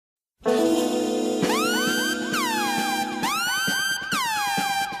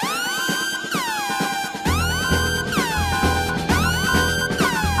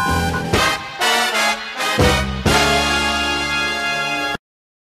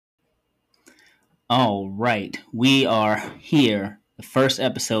All right, we are here, the first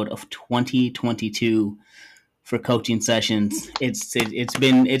episode of 2022 for coaching sessions. It's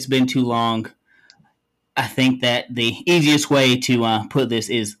been too long. I think that the easiest way to put this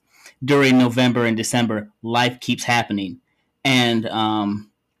is during November and December, life keeps happening, and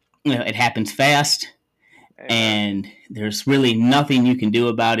it happens fast, Amen. and there's really nothing you can do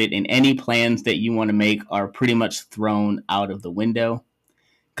about it. And any plans that you want to make are pretty much thrown out of the window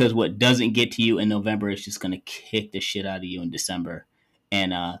because what doesn't get to you in November is just going to kick the shit out of you in December,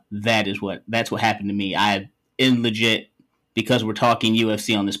 and that's what happened to me. I in legit because we're talking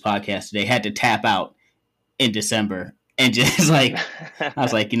UFC on this podcast today had to tap out in December and just like I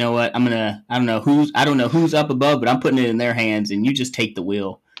was like, you know what, I don't know who's up above, but I'm putting it in their hands, and you just take the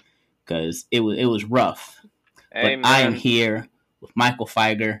wheel because it was rough. But I am Amen. here with Michael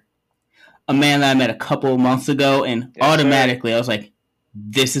Feiger, a man that I met a couple of months ago, and Yes, sir. automatically I was like,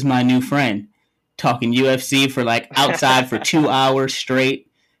 this is my new friend. Talking UFC for like outside for 2 hours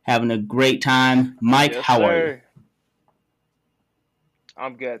straight, having a great time. Mike, Yes, how are you? sir.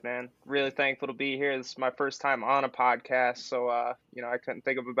 I'm good, man. Really thankful to be here. This is my first time on a podcast, so I couldn't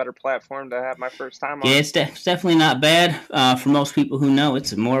think of a better platform to have my first time Yeah, on. it's definitely not bad. For most people who know,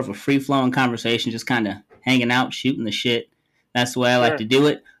 it's more of a free flowing conversation, just kind of hanging out, shooting the shit. That's the way I like to Sure. do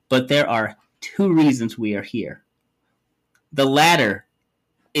it. But there are two reasons we are here. The latter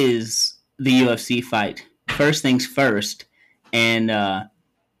is the UFC fight. First things first, and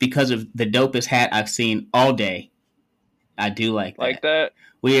because of the dopest hat I've seen all day, I do like Like that. that.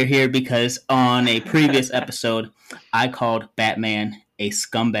 We are here because on a previous episode, I called Batman a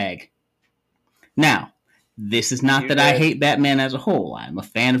scumbag. Now, this is not You that I did. hate Batman as a whole. I'm a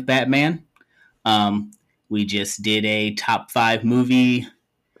fan of Batman. Um, we just did a top five movie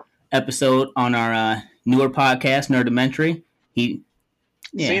episode on our newer podcast, Nerdamentary. He,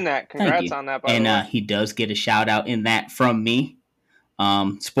 yeah, Seen that. thank Congrats you. on that, by the And way. he does get a shout out in that from me.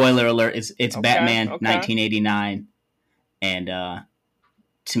 Spoiler alert: it's Okay. Batman Okay. 1989, and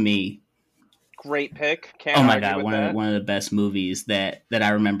to me, Great pick. oh Can't my argue god, with one of the, that. one of the best movies that I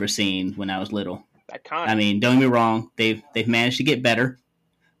remember seeing when I was little. I Iconic. mean, don't get me wrong, they've managed to get better,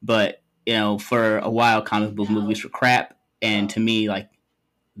 but for a while, comic book movies were crap, and to me, like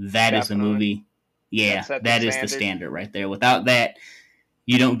that is the Definitely. movie. That Yeah, set the that is the standard. standard right there. Without that,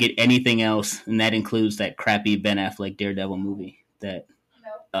 you don't get anything else, and that includes that crappy Ben Affleck Daredevil movie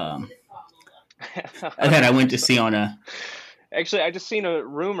um, that I went to see on a. Actually, I just seen a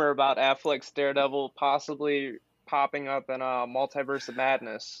rumor about Affleck's Daredevil possibly popping up in a Multiverse of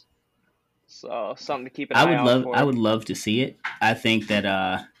Madness. So something to keep an eye out I for. would love to see it. I think that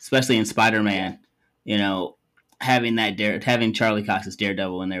especially in Spider Man, you know, having Charlie Cox's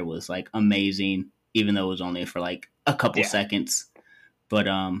Daredevil in there was like amazing, even though it was only for like a couple Yeah. seconds. But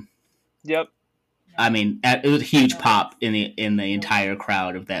Yep. I mean, it was a huge pop in the entire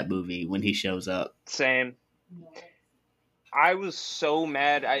crowd of that movie when he shows up. Same. I was so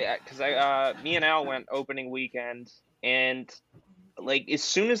mad. Me and Al went opening weekend, and like as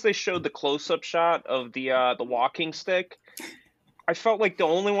soon as they showed the close-up shot of the walking stick, I felt like the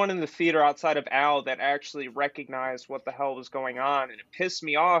only one in the theater outside of Al that actually recognized what the hell was going on, and it pissed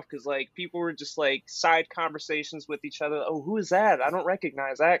me off because like people were just like side conversations with each other. Oh, who is that? I don't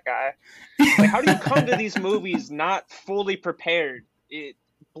recognize that guy. Like, how do you come to these movies not fully prepared? It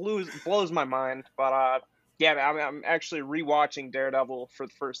blows my mind. But yeah, I'm actually rewatching Daredevil for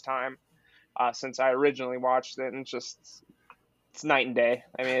the first time since I originally watched it, and it's night and day.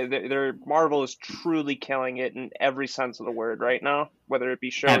 I mean, Marvel is truly killing it in every sense of the word right now, whether it be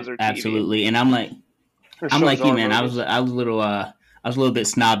shows or TV Absolutely, and I'm shows like you, or man. movies. I was a little bit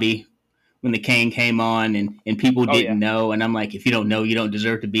snobby when the Kane came on, and people Oh yeah, didn't know, and I'm like, if you don't know, you don't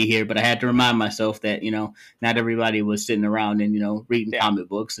deserve to be here. But I had to remind myself that not everybody was sitting around and reading yeah, comic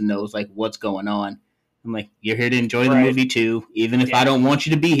books and knows like what's going on. I'm like, you're here to enjoy the right, movie too, even if I yeah, don't want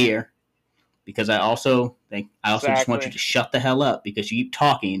you to be here, because I also just want you exactly. to shut the hell up because you keep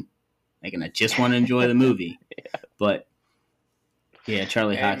talking, like, and I just want to enjoy the movie. But yeah,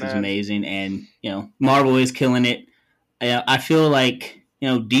 Charlie Cox is Amen. amazing, and Marvel is killing it. I feel like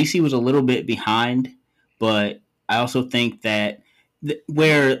DC was a little bit behind, but I also think that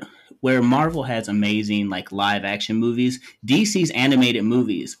where Marvel has amazing like live action movies, DC's animated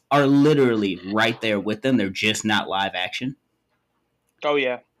movies are literally right there with them. They're just not live action. Oh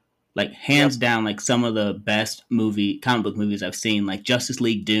yeah, Like yep, hands down, like some of the best movie comic book movies I've seen. Like Justice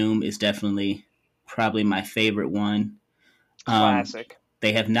League Doom is definitely probably my favorite one. Um, classic,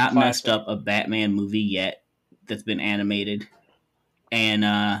 they have not messed classic. up a Batman movie yet that's been animated.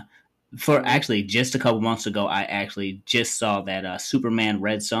 And for Hmm. actually just a couple months ago, I actually just saw that Superman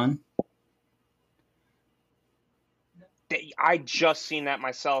Red Sun. I just seen that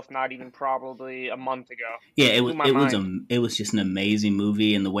myself, not even probably a month ago. Yeah, Blew my mind. it was just an amazing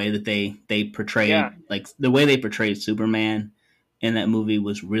movie, and the way that they Yeah. portrayed, like the way they portrayed Superman in that movie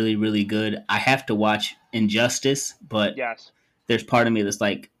was really really good. I have to watch Injustice, but Yes. there's part of me that's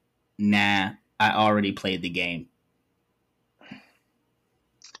like, nah, I already played the game.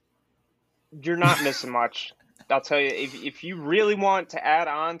 You're not missing much. I'll tell you, if you really want to add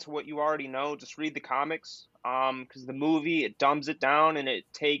on to what you already know, just read the comics. Because the movie, it dumbs it down and it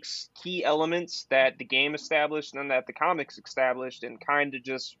takes key elements that the game established and that the comics established and kind of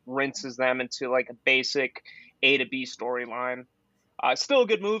just rinses them into like a basic A to B storyline. Still a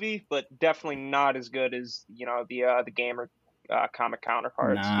good movie, but definitely not as good as the gamer comic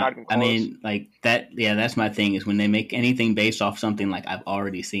counterparts. Nah, Not even I close. mean like that. Yeah, that's my thing is when they make anything based off something like I've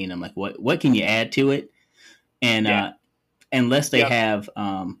already seen. I'm like, what can you add to it? And Yeah. unless they Yep. have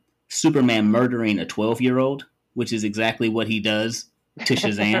Superman murdering a 12-year-old, which is exactly what he does to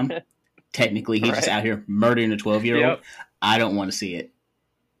Shazam. Technically, he's just Right. out here murdering a 12-year-old. Yep. I don't want to see it.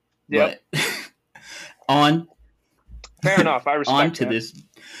 Yep. But on Fair enough. I on respect to that. this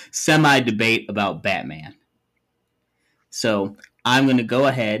semi debate about Batman. So I'm going to go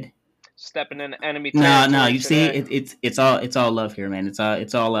ahead. Stepping in enemy No, no, territory you see, today. it's all love here, man. It's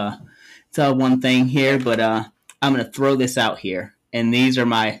all one thing here. Yeah. But I'm going to throw this out here, and these are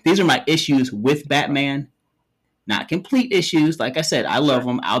my issues with Batman. Not complete issues. Like I said, I love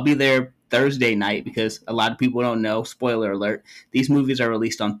Sure. them. I'll be there Thursday night because a lot of people don't know. Spoiler alert: these movies are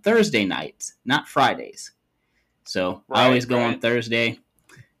released on Thursday nights, not Fridays. So I always go on Right. Thursday,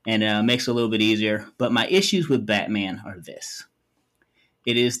 and it makes it a little bit easier. But my issues with Batman are this: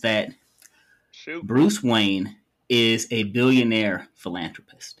 it is that Shoot. Bruce Wayne is a billionaire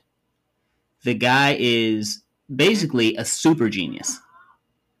philanthropist. The guy is Mm-hmm. basically a super genius.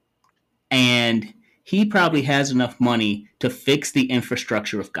 And he probably has enough money to fix the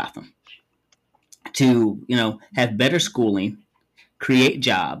infrastructure of Gotham, to, have better schooling, create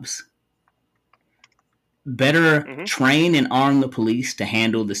jobs, better Mm-hmm. train and arm the police to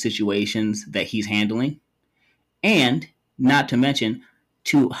handle the situations that he's handling, and not to mention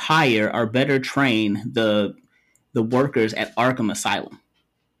to hire or better train the workers at Arkham Asylum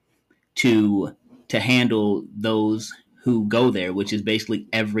to handle those who go there, which is basically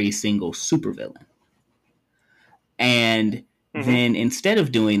every single supervillain. And Mm-hmm. then instead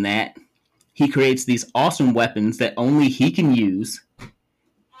of doing that, he creates these awesome weapons that only he can use.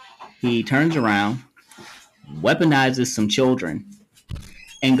 He turns around, weaponizes some children,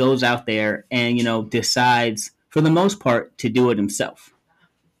 and goes out there and, decides, for the most part, to do it himself.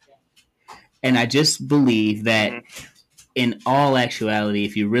 And I just believe that Mm-hmm. in all actuality,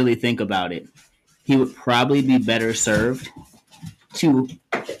 if you really think about it, he would probably be better served to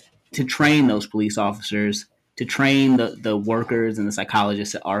train those police officers, to train the workers and the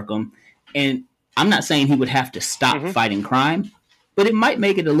psychologists at Arkham. And I'm not saying he would have to stop Mm-hmm. fighting crime, but it might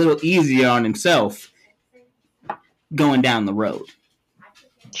make it a little easier on himself going down the road.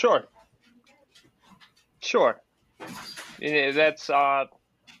 Sure. Yeah, that's a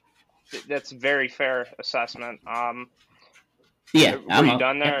very fair assessment. Yeah, Were you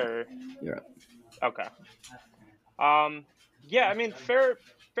done yeah, there? you're up. Okay. Yeah, I mean, fair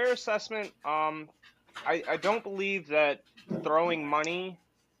assessment. I don't believe that throwing money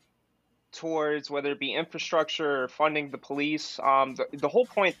towards whether it be infrastructure or funding the police, the whole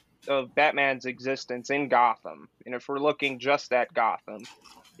point of Batman's existence in Gotham, and if we're looking just at Gotham,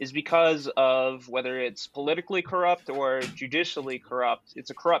 is because of whether it's politically corrupt or judicially corrupt, it's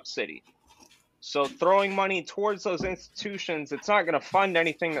a corrupt city. So throwing money towards those institutions, it's not going to fund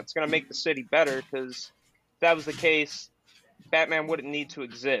anything that's going to make the city better, because if that was the case, Batman wouldn't need to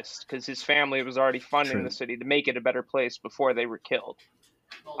exist because his family was already funding True. the city to make it a better place before they were killed.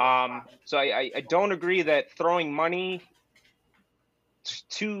 So I don't agree that throwing money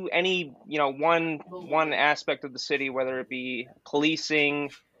to any one aspect of the city, whether it be policing,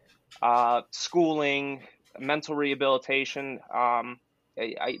 schooling, mental rehabilitation,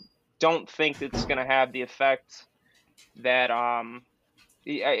 I don't think it's going to have the effect that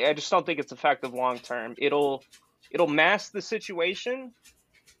I just don't think it's effective long term. It'll mask the situation,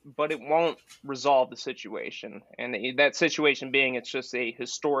 but it won't resolve the situation. And that situation being, it's just a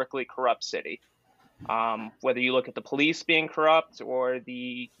historically corrupt city. Whether you look at the police being corrupt or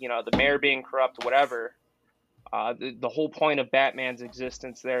the mayor being corrupt, or whatever, the whole point of Batman's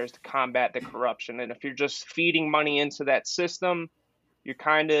existence there is to combat the corruption. And if you're just feeding money into that system, you're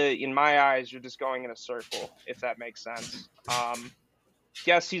kind of, in my eyes, you're just going in a circle, if that makes sense.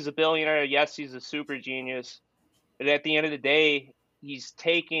 Yes, he's a billionaire. Yes, he's a super genius. But at the end of the day, he's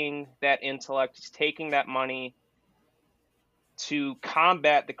taking that intellect, he's taking that money, to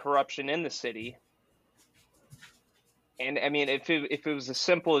combat the corruption in the city. And I mean, if it was as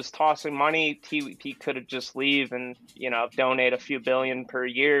simple as tossing money, he could have just leave and, donate a few billion per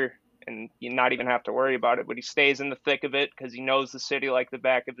year and you not even have to worry about it. But he stays in the thick of it because he knows the city like the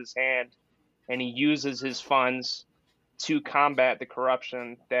back of his hand, and he uses his funds to combat the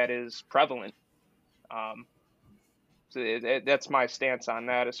corruption that is prevalent. So that's my stance on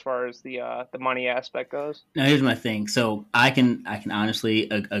that as far as the money aspect goes. Now here's my thing. So I can honestly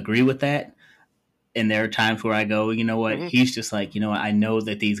agree with that. And there are times where I go, you know what? He's just like, you know what? I know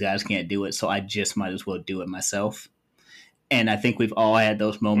that these guys can't do it, so I just might as well do it myself. And I think we've all had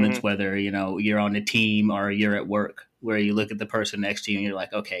those moments, whether, you're on a team or you're at work, where you look at the person next to you and you're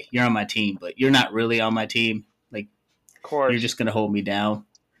like, okay, you're on my team, but you're not really on my team. Like, of course, you're just going to hold me down.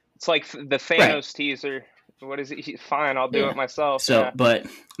 It's like the Thanos teaser. What is it? Fine, I'll do it myself. So, but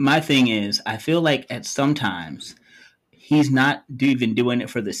my thing is, I feel like at sometimes he's not even doing it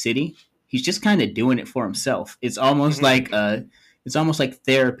for the city. He's just kind of doing it for himself. It's almost like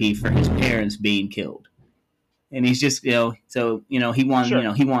therapy for his parents being killed, and he's just he wants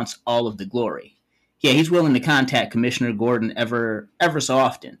he wants all of the glory. Yeah, he's willing to contact Commissioner Gordon ever so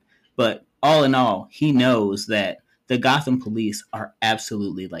often, but all in all, he knows that the Gotham police are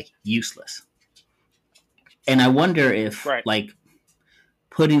absolutely useless. And I wonder if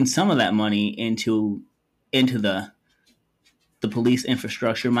putting some of that money into the police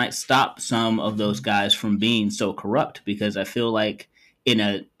infrastructure might stop some of those guys from being so corrupt, because I feel like in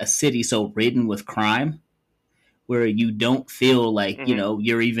a city so ridden with crime, where you don't feel like,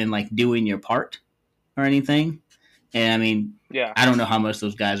 you're even doing your part or anything. And I mean, I don't know how much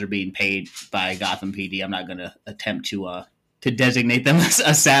those guys are being paid by Gotham PD. I'm not going to attempt to designate them as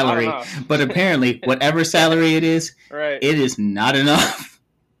a salary, but apparently whatever salary it is, it is not enough.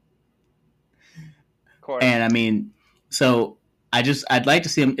 Of course. And I mean, so I'd like to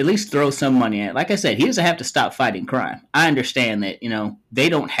see him at least throw some money at it. Like I said, he doesn't have to stop fighting crime. I understand that, they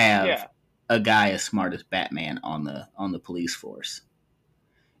don't have a guy as smart as Batman on the police force.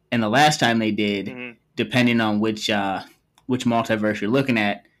 And the last time they did, depending on which multiverse you're looking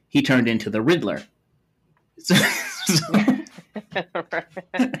at, he turned into the Riddler.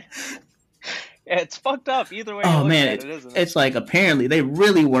 It's fucked up either way. Oh man, it's like apparently they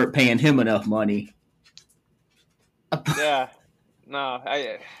really weren't paying him enough money. Yeah. No,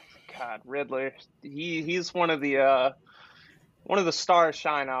 God, Riddler. He's one of the star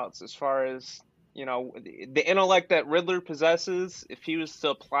shine outs as far as, the intellect that Riddler possesses. If he was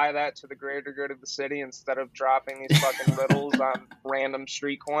to apply that to the greater good of the city instead of dropping these fucking riddles on random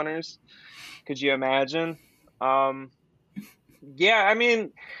street corners, could you imagine? Yeah, I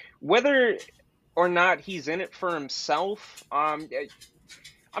mean, whether or not he's in it for himself, I'm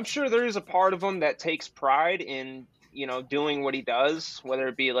sure there is a part of him that takes pride in, doing what he does, whether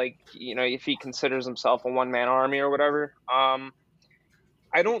it be if he considers himself a one-man army or whatever.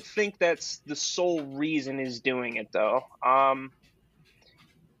 I don't think that's the sole reason he's doing it, though.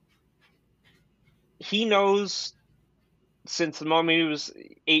 He knows since the moment he was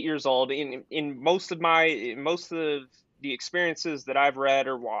 8 years old, in most of the experiences that I've read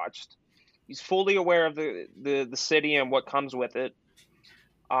or watched, he's fully aware of the city and what comes with it.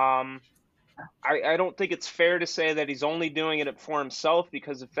 I don't think it's fair to say that he's only doing it for himself,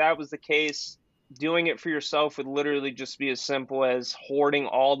 because if that was the case, doing it for yourself would literally just be as simple as hoarding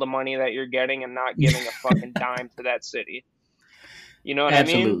all the money that you're getting and not giving a fucking dime to that city. You know what I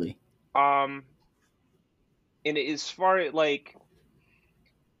mean? Absolutely. And as far as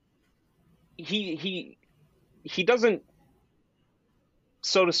he doesn't,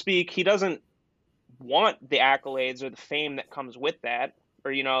 so to speak, he doesn't want the accolades or the fame that comes with that.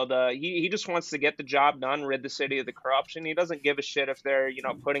 Or, he just wants to get the job done, rid the city of the corruption. He doesn't give a shit if they're,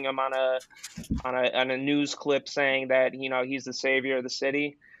 putting him on a news clip saying that, he's the savior of the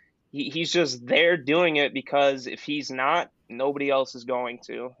city. He's just there doing it because if he's not, nobody else is going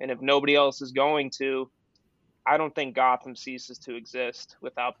to. And if nobody else is going to, I don't think Gotham ceases to exist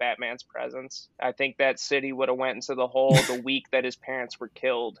without Batman's presence. I think that city would have went into the hole the week that his parents were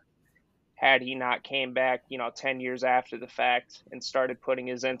killed, had he not came back, 10 years after the fact and started putting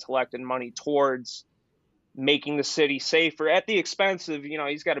his intellect and money towards making the city safer at the expense of,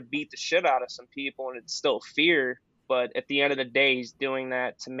 he's got to beat the shit out of some people and it's still fear. But at the end of the day, he's doing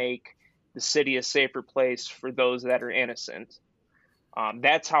that to make the city a safer place for those that are innocent.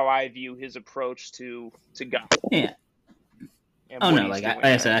 That's how I view his approach to God. Yeah. Oh no, like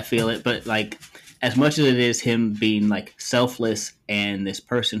I said, I feel it, but as much as it is him being selfless and this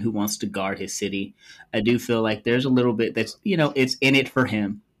person who wants to guard his city, I do feel like there's a little bit that's it's in it for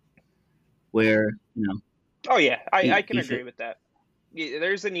him, where Oh yeah, I can You feel agree with that. Yeah,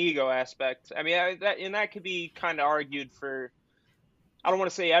 there's an ego aspect. I mean, that could be kind of argued for. I don't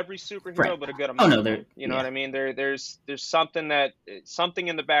want to say every right? superhero, but a good Oh amount no, of them. there. You know what Yeah, I mean? There's something that something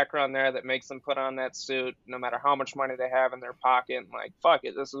in the background there that makes them put on that suit, no matter how much money they have in their pocket. And like, fuck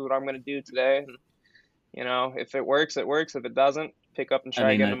it, this is what I'm gonna do today. And if it works, it works. If it doesn't, pick up and I try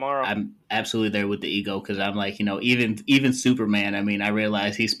mean, again tomorrow. I'm absolutely there with the ego because I'm like, even Superman. I mean, I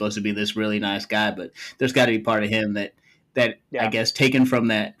realize he's supposed to be this really nice guy, but there's got to be part of him that I Yeah, guess taken from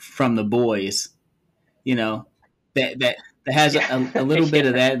the boys, you know, that has yeah, a little bit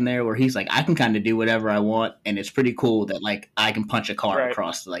of yeah. that in there where he's like, I can kind of do whatever I want, and it's pretty cool that like I can punch a car Right,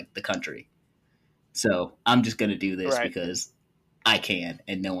 across like the country. So I'm just gonna do this right, because I can,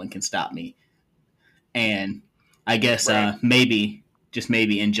 and no one can stop me. And I guess right. maybe just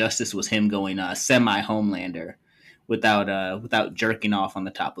maybe Injustice was him going semi Homelander without jerking off on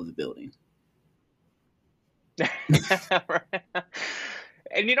the top of the building. Right.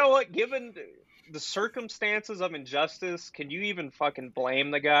 And you know what? Given the circumstances of Injustice, can you even fucking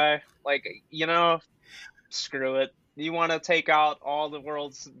blame the guy? Like, screw it. You want to take out all the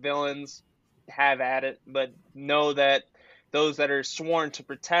world's villains, have at it, but know that those that are sworn to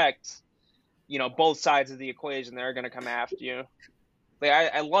protect, both sides of the equation, they're going to come after you. Like,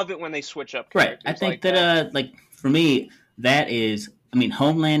 I love it when they switch up Right. I characters think like that that. like for me that is I mean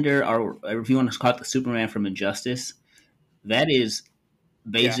Homelander or if you want to call it the Superman from Injustice, that is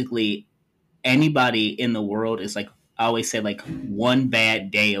Yeah. basically anybody in the world is like I always say like one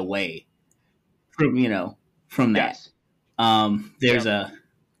bad day away from from that. Yes. There's Yep. a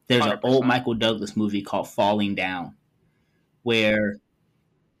old 100%. Michael Douglas movie called Falling Down where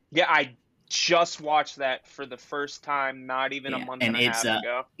Yeah, I just watched that for the first time not even a yeah, month and and a it's half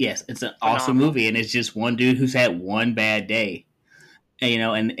ago. yes, it's an awesome Phenomenal. movie, and it's just one dude who's had one bad day,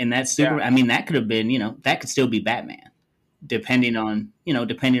 and that's Yeah, super. I mean, that could have been that could still be Batman, depending of on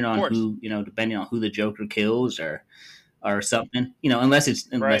course. who the Joker kills or something,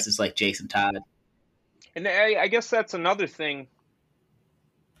 Right. unless it's like Jason Todd. And I guess that's another thing.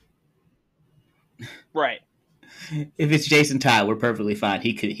 Right. If it's Jason Todd, we're perfectly fine.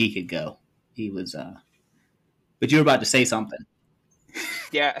 He could go. He was but you were about to say something,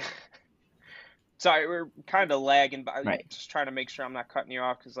 Yeah. Sorry, we're kind of lagging, but I'm right? just trying to make sure I'm not cutting you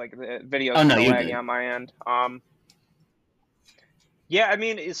off because like the Oh video's no, kind of you're laggy good. on my end. Yeah, I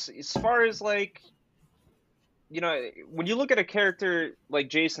mean, as far as like when you look at a character like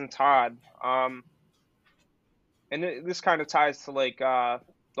Jason Todd, and this kind of ties to like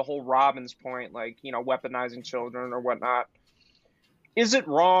the whole Robin's point, like weaponizing children or whatnot. Is it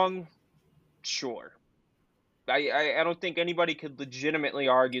wrong? Sure. I don't think anybody could legitimately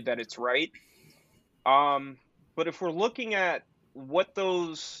argue that it's right. Um, but if we're looking at what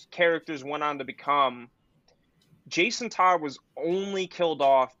those characters went on to become, Jason Todd was only killed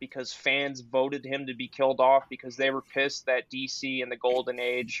off because fans voted him to be killed off because they were pissed that DC in the Golden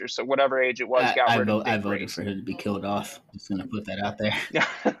Age or so whatever age it was got rid of I Dick voted for Grayson. him to be killed off. Just gonna put that out there.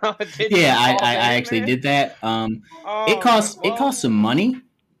 Did Yeah, you? Oh I dang, actually man. did that. Oh It well. cost some money.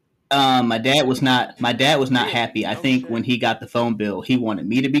 My dad was not Really? happy. I No think when shit. he got the phone bill, he wanted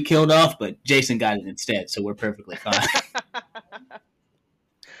me to be killed off, but Jason got it instead, so we're perfectly fine.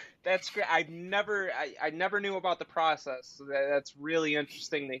 That's great. I never knew about the process. So that's really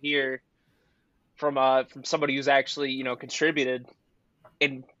interesting to hear from somebody who's actually contributed.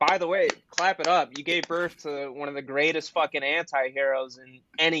 And by the way, clap it up. You gave birth to one of the greatest fucking anti-heroes in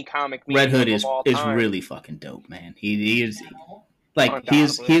any comic Red Hood medium of all is time. really fucking dope, man. He is like he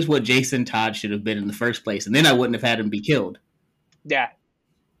Undoubtedly. is what Jason Todd should have been in the first place, and then I wouldn't have had him be killed. Yeah.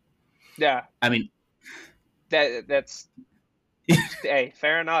 Yeah. I mean, That's hey,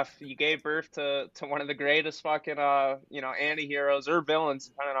 fair enough. You gave birth to one of the greatest fucking anti-heroes or villains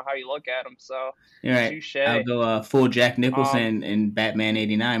depending on how you look at them. So, all right, touche. I'll go full Jack Um Nicholson in Batman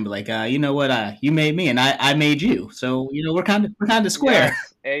 '89, but like, you know what? You made me, and I made you, so we're kind of square.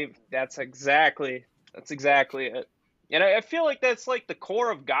 yes, hey, that's exactly it. And I feel like that's like the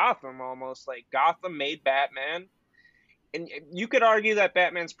core of Gotham almost. Like Gotham made Batman, and you could argue that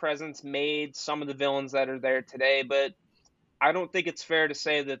Batman's presence made some of the villains that are there today, but I don't think it's fair to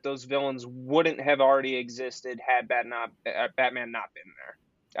say that those villains wouldn't have already existed had Batman not been there.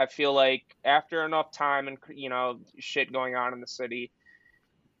 I feel like after enough time and shit going on in the city,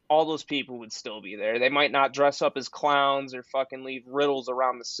 all those people would still be there. They might not dress up as clowns or fucking leave riddles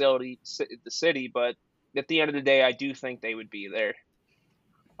around the city, but at the end of the day, I do think they would be there.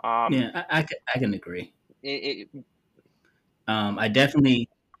 Um, Yeah, I can agree. it, I definitely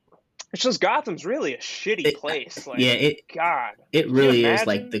It's just Gotham's really a shitty It, place. yeah, Like, God, it could you really is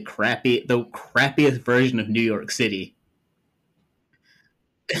like imagine? the crappiest version of New York City.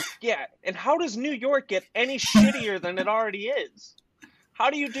 Yeah, and how does New York get any shittier than it already is? How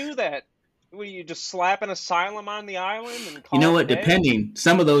do you do that? Will you just slap an asylum on the island and You know call it a what? day? Depending,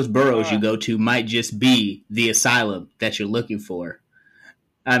 some of those boroughs you Uh, go to might just be the asylum that you're looking for.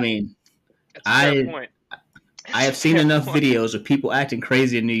 I mean, that's a fair I point. I That's a have seen fair enough point. videos of people acting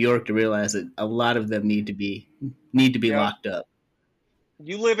crazy in New York to realize that a lot of them need to be Yep. locked up.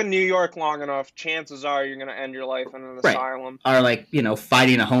 You live in New York long enough, chances are you're going to end your life in an Right. asylum. Or like,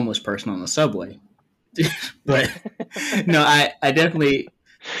 fighting a homeless person on the subway. But no, I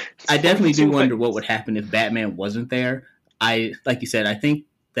It's one of definitely do two wonder what ways. would happen if Batman wasn't there. Like you said, I think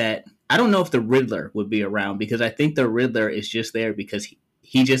that I don't know if the Riddler would be around because I think the Riddler is just there because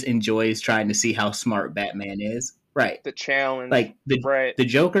he just enjoys trying to see how smart Batman is. Right. The challenge. Like the Right, the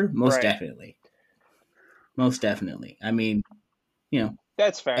Joker, most right. definitely. Most definitely. I mean, you know,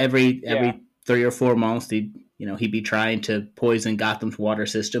 That's fair. Yeah, every 3 or 4 months he'd be trying to poison Gotham's water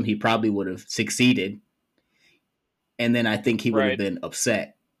system. He probably would have succeeded. And then I think he would have right. been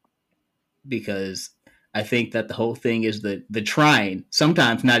upset because I think that the whole thing is the trying,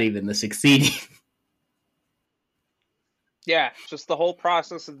 sometimes not even the succeeding. Yeah, just the whole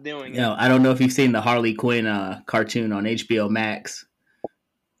process of doing it. I don't know if you've seen the Harley Quinn cartoon on HBO Max.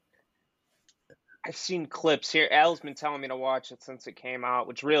 I've seen clips here. Al's been telling me to watch it since it came out,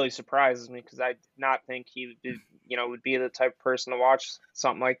 which really surprises me because I did not think he would be the type of person to watch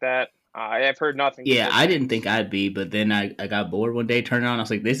something like that. I've heard nothing but Yeah, good I didn't think things. I'd be, but then I got bored one day, turned it on. I was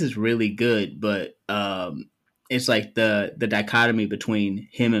like, this is really good, but it's like the dichotomy between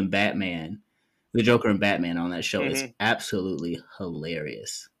him and Batman, the Joker and Batman on that show is Hmm. absolutely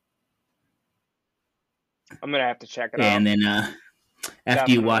hilarious. I'm gonna have to check it Yeah, out. and then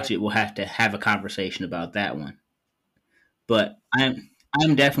after you watch Definitely, it, we'll have to have a conversation about that one. But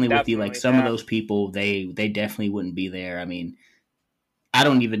I'm definitely with you. Like definitely. some of Yeah, those people, they definitely wouldn't be there. I mean, I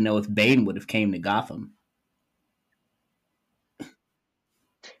don't even know if Bane would have came to Gotham.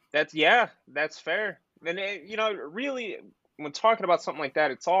 that's fair. And really, when talking about something like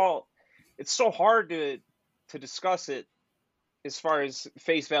that, it's so hard to discuss it as far as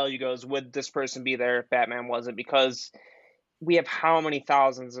face value goes. Would this person be there if Batman wasn't? Because we have how many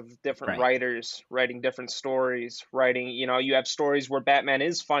thousands of different Right. writers writing different stories, writing, you have stories where Batman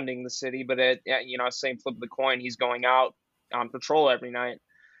is funding the city, but same flip of the coin, he's going out on patrol every night.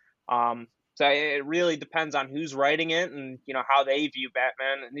 So it really depends on who's writing it and how they view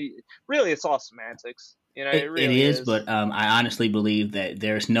Batman. And really, it's all semantics. It It really is, is. but I honestly believe that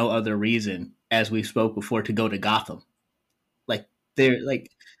there's no other reason, as we spoke before, to go to Gotham. Like there,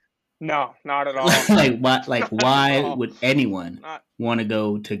 No, not at all. Not at why all. would anyone Not want to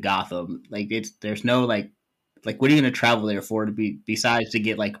go to Gotham? Like there's no what are you going to travel there for to be besides to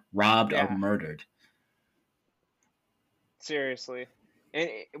get like robbed or yeah. murdered? Seriously. And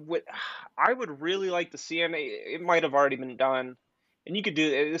I would really like to see, and it might have already been done, and you could do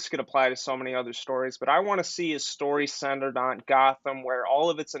this could apply to so many other stories, but I want to see a story centered on Gotham where all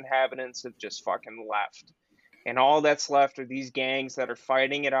of its inhabitants have just fucking left. And all that's left are these gangs that are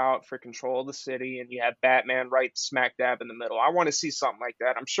fighting it out for control of the city, and you have Batman right smack dab in the middle. I want to see something like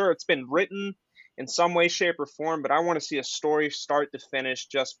that. I'm sure it's been written in some way, shape, or form, but I want to see a story start to finish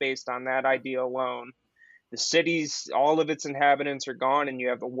just based on that idea alone. The city's all of its inhabitants are gone, and you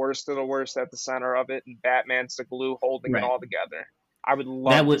have the worst of the worst at the center of it, and Batman's the glue holding it Right. all together. I would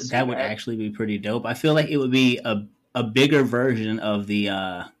love to see That would that. actually be pretty dope. I feel like it would be a bigger version of the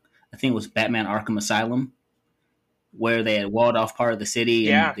I think it was Batman Arkham Asylum where they had walled off part of the city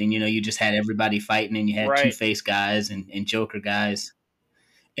and Yeah, then you just had everybody fighting and you had Two right. Face guys and Joker guys.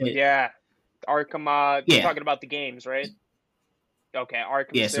 It, Yeah, Arkham. You're yeah, talking about the games, right? Okay,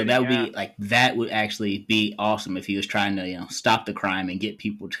 Arkham yeah. So City. that would Yeah, be like that would actually be awesome if he was trying to stop the crime and get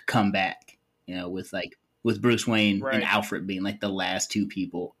people to come back. With Bruce Wayne and right. Alfred being like the last two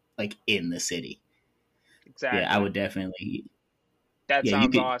people like in the city. Yeah, I Exactly. would definitely. That Yeah,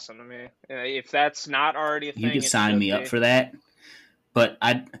 sounds awesome to me. If that's not already a you thing, could it sign should me up be. for that. But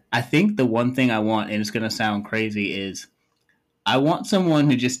I think the one thing I want, and it's gonna sound crazy, is I want someone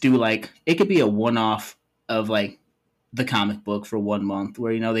to just do like it could be a one off of like the comic book for 1 month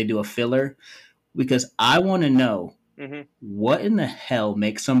where they do a filler because I want to know Hmm. what in the hell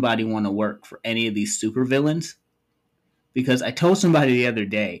makes somebody want to work for any of these supervillains. Because I told somebody the other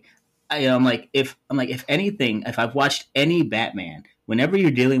day, I'm like if anything, if I've watched any Batman, whenever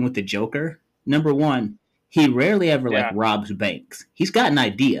you're dealing with the Joker, number one, he rarely ever like Yeah, robs banks. He's got an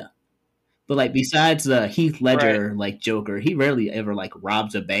idea, but like besides the Heath right. Ledger like Joker, he rarely ever like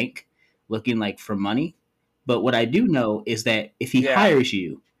robs a bank. looking like for money. But what I do know is that if he Yeah. hires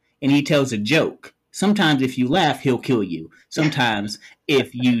you and he tells a joke, sometimes if you laugh, he'll kill you. Sometimes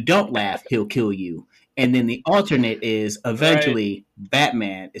if you don't laugh, he'll kill you. And then the alternate is Right. eventually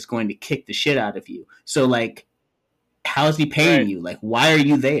Batman is going to kick the shit out of you. So like, how's he paying Right. you? Like, why are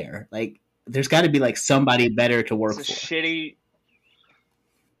you there? Like, there's got to be like somebody better to It's work a for. shitty.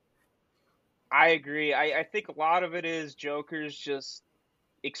 I agree. I think a lot of it is Joker's just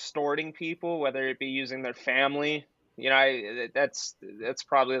extorting people, whether it be using their family. That's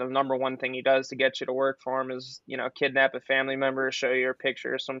probably the number one thing he does to get you to work for him is, kidnap a family member, show you a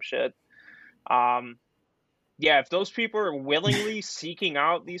picture or some shit. Um, yeah, if those people are willingly seeking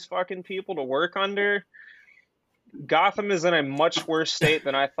out these fucking people to work under, Gotham is in a much worse state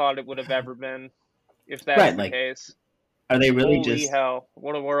than I thought it would have ever been, if that's Right. the Like, case. are they really Holy just hell,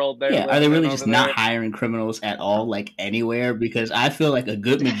 what a world they're yeah, are they living in really over just not there. hiring criminals at all, like anywhere? Because I feel like a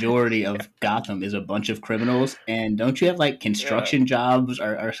good majority of Gotham is a bunch of criminals. And don't you have like Yeah, construction jobs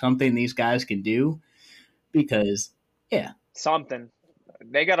or something these guys can do? Because, yeah, something.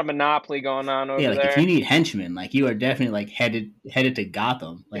 They got a monopoly going on yeah, over like if you there. need henchmen, like you are definitely like headed to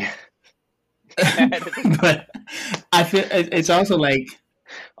Gotham. Like, Headed to Gotham. but I feel it's also like,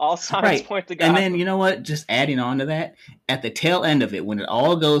 All signs right. point to And then Gotham. you know what? Just adding on to that, at the tail end of it, when it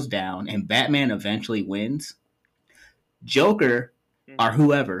all goes down and Batman eventually wins, Joker or Hmm.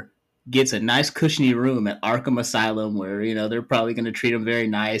 whoever gets a nice cushiony room at Arkham Asylum where, they're probably going to treat them very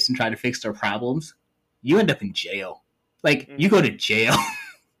nice and try to fix their problems. You end up in jail. Like, you Hmm. go to jail.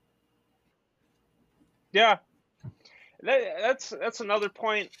 Yeah, that's another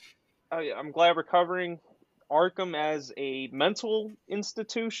point. I'm glad we're covering Arkham as a mental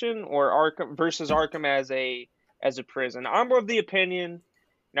institution or Arkham versus Arkham as a prison. I'm of the opinion,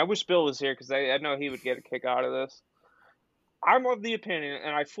 and I wish Bill was here because I know he would get a kick out of this. I'm of the opinion,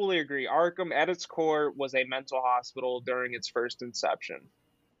 and I fully agree, Arkham at its core was a mental hospital during its first inception.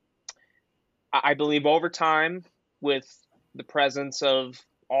 I believe over time, with the presence of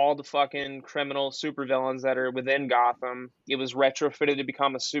all the fucking criminal supervillains that are within Gotham, it was retrofitted to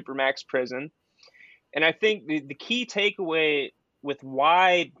become a supermax prison. And I think the key takeaway with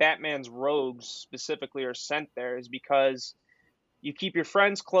why Batman's rogues specifically are sent there is because you keep your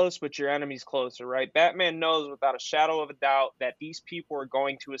friends close, but your enemies closer, right? Batman knows without a shadow of a doubt that these people are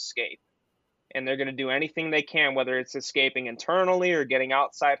going to escape. And they're going to do anything they can, whether it's escaping internally or getting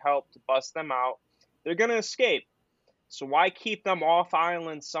outside help to bust them out. They're going to escape. So why keep them off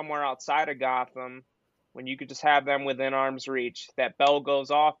island somewhere outside of Gotham when you could just have them within arm's reach? That bell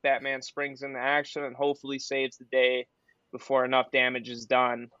goes off, Batman springs into action, and hopefully saves the day before enough damage is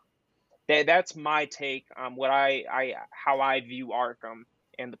done. That's my take on how I view Arkham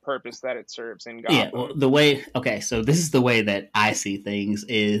and the purpose that it serves in Yeah, well, Gotham. okay, so this is the way that I see things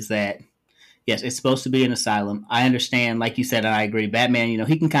is that, yes, it's supposed to be an asylum. I understand, like you said, and I agree. Batman,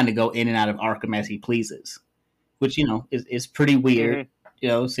 he can kind of go in and out of Arkham as he pleases, which is pretty weird.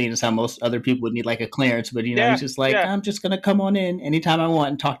 Hmm. Seeing as how most other people would need like a clearance, but he's Yeah, just like, yeah, I'm just gonna come on in anytime I want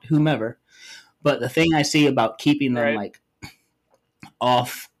and talk to whomever. But the thing I see about keeping them right. like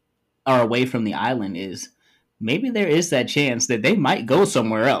off or away from the island is maybe there is that chance that they might go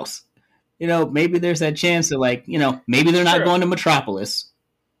somewhere else. Maybe there's that chance that like, maybe they're not True, going to Metropolis.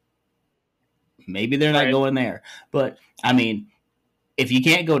 Maybe they're not right. going there. But I mean, if you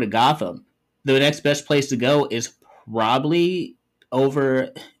can't go to Gotham, the next best place to go is probably over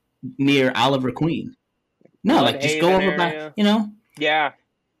near Oliver Queen. No, like just go Bloodhaven over by, area. Yeah,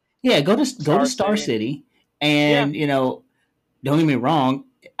 yeah, go to Star Star City. City, Yeah, and don't get me wrong.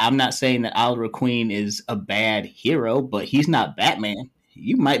 I'm not saying that Oliver Queen is a bad hero, but he's not Batman. yeah.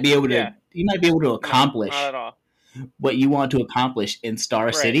 You might be able to No, not accomplish at all. what you want to accomplish in Star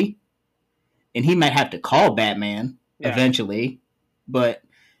Right. City, and he might have to call Batman Yeah, eventually, but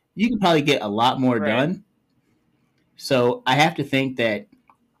you can probably get a lot more right. done. So I have to think that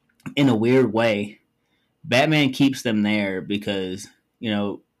in a weird way, Batman keeps them there because,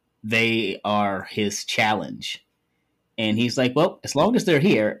 they are his challenge. And he's like, well, as long as they're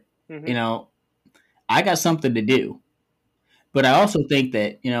here, Hmm. you know, I got something to do. But I also think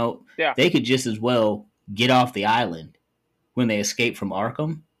that, Yeah, they could just as well get off the island when they escape from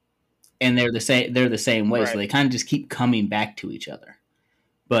Arkham. And they're the same way. So right. they kind of just keep coming back to each other.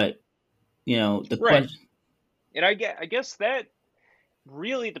 But, the Right. question, And I guess that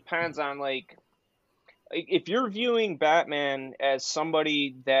really depends on like if you're viewing Batman as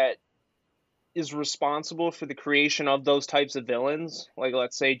somebody that is responsible for the creation of those types of villains, like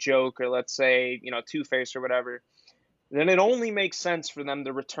let's say Joker, let's say, Two-Face or whatever, then it only makes sense for them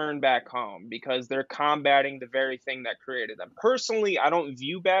to return back home because they're combating the very thing that created them. Personally, I don't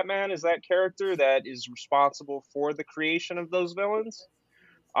view Batman as that character that is responsible for the creation of those villains.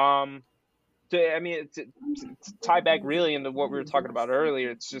 Um, I mean, to tie back really into what we were talking about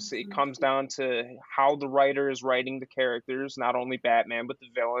earlier, it's just it comes down to how the writer is writing the characters, not only Batman but the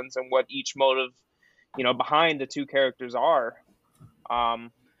villains, and what each motive, behind the two characters are.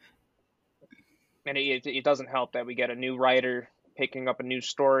 Um, and it doesn't help that we get a new writer picking up a new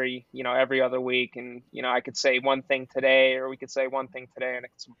story, every other week, and I could say one thing today, or we could say one thing today, and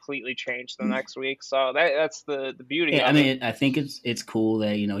it's completely changed the next week. So that's the beauty Yeah, I of it. mean, I think it's cool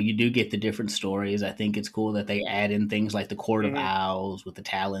that you do get the different stories. I think it's cool that they add in things like the Court of Hmm. Owls with the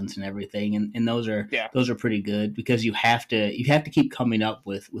talents and everything, and those are Yeah, pretty good because you have to keep coming up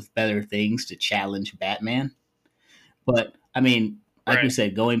with better things to challenge Batman. But I mean, like we right.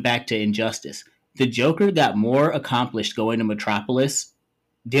 said, going back to Injustice, the Joker got more accomplished going to Metropolis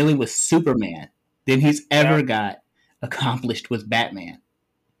dealing with Superman than he's Yeah. ever got accomplished with Batman.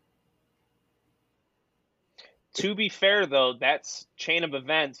 To be fair, though, that's chain of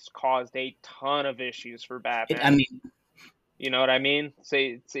events caused a ton of issues for I Batman. mean, You know what I mean?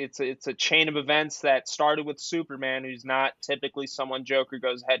 Say it's a chain of events that started with Superman, who's not typically someone Joker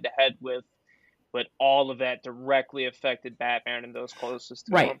goes head to head with, but all of that directly affected Batman and those closest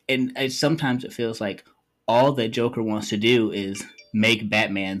to right, him. and sometimes it feels like all that Joker wants to do is make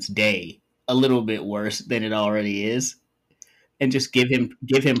Batman's day a little bit worse than it already is, and just give him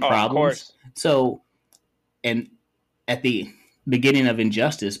Oh, of problems. course. So, and at the beginning of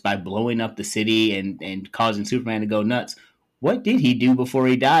Injustice, by blowing up the city and causing Superman to go nuts, what did he do before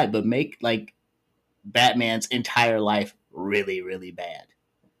he died but make like Batman's entire life really really bad?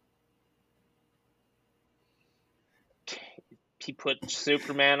 He put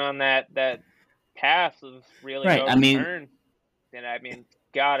Superman on that path of really Right. no I mean, return. And I mean,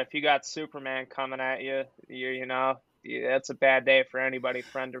 God, if you got Superman coming at you, that's a bad day for anybody,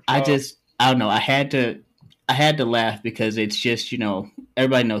 friend or foe. I don't know. I had to laugh because it's just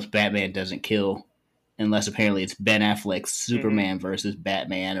everybody knows Batman doesn't kill unless apparently it's Ben Affleck's Hmm. Superman versus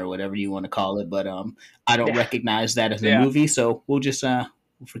Batman or whatever you want to call it. But I don't Yeah, recognize that as a yeah, movie, so we'll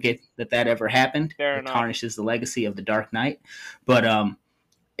forget that ever happened. fair It enough. tarnishes the legacy of the Dark Knight. But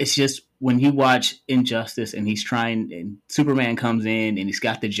it's just when you watch Injustice and and Superman comes in and he's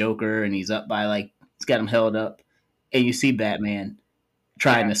got the Joker and he's up by he's got him held up, and you see Batman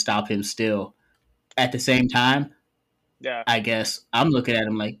trying Yeah, to stop him still. At the same time, yeah. I guess I'm looking at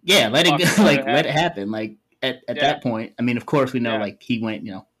him like, yeah, let it Fucking go, let it let it happen. happen. Like at Yeah, that point, I mean, of course we know yeah, like he went,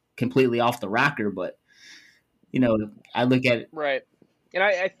 completely off the rocker, but you know, I look at it. right. And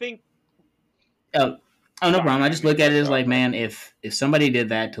I think, Oh, no sorry, problem. I I didn't just mean to look at cut it you as off, like, bro. man, if somebody did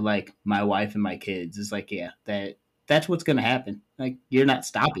that to like my wife and my kids, it's like, yeah, that's what's gonna happen. Like you're not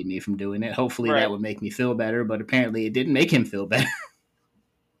stopping me from doing it. Hopefully that Right. would make me feel better, but apparently it didn't make him feel better.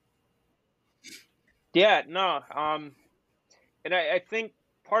 Yeah, no. And I think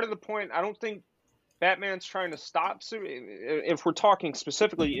part of the point, I don't think Batman's trying to stop if we're talking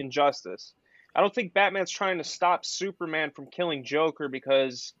specifically Injustice. I don't think Batman's trying to stop Superman from killing Joker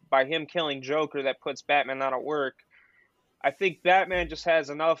because by him killing Joker that puts Batman out of work. I think Batman just has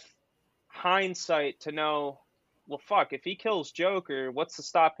enough hindsight to know, well, fuck, if he kills Joker, what's to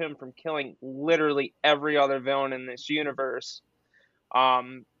stop him from killing literally every other villain in this universe?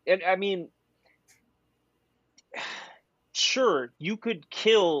 And I mean, sure, you could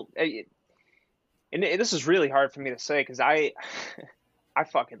kill, and this is really hard for me to say because I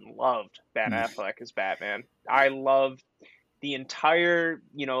fucking loved Ben Affleck as Batman. I loved the entire,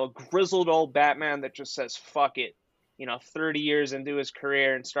 grizzled old Batman that just says fuck it, 30 years into his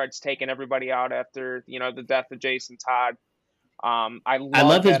career and starts taking everybody out after, the death of Jason Todd. I I love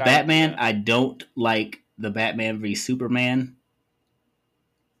love his that Batman. idea. I don't like the Batman v Superman.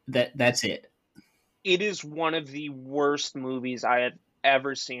 That's it. It is one of the worst movies I have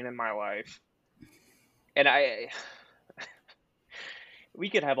ever seen in my life. And we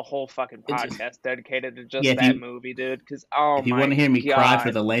could have a whole fucking It's podcast dedicated to yeah. just that movie, dude. Because, oh If you want to my hear me cry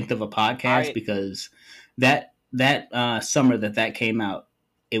for God. the length of a podcast, I, because that summer that came out,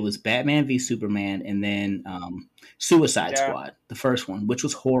 it was Batman v Superman, and then Suicide yeah, Squad, the first one, which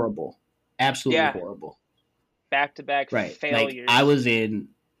was horrible, absolutely yeah, horrible. back to back Right, like I failures. was in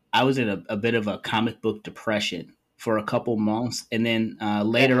I was in a bit of a comic book depression for a couple months, and then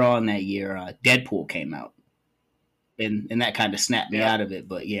Yeah, later on that year, Deadpool came out, and that kind of snapped me yeah. out of it.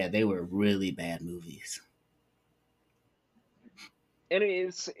 But yeah, they were really bad movies. And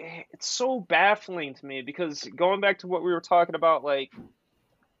it's so baffling to me because going back to what we were talking about, like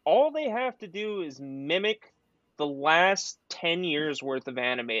all they have to do is mimic the last 10 years worth of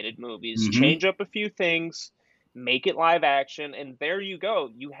animated movies. Mm-hmm. Change up a few things, make it live action, and there you go.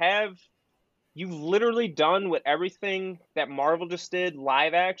 You've literally done what everything that Marvel just did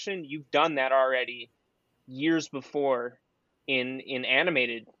live action. You've done that already years before in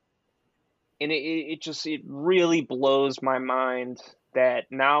animated. And it really blows my mind that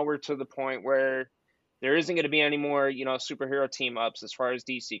now we're to the point where there isn't going to be any more, superhero team ups as far as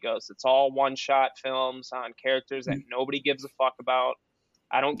DC goes. It's all one shot films on characters that nobody gives a fuck about.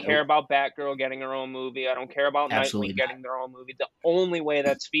 I don't care Nope. about Batgirl getting her own movie. I don't care about Absolutely Nightwing not. getting their own movie. The only way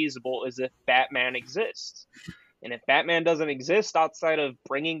that's feasible is if Batman exists. And if Batman doesn't exist outside of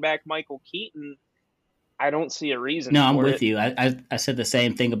bringing back Michael Keaton, I don't see a reason No, I'm for with it. you. I said the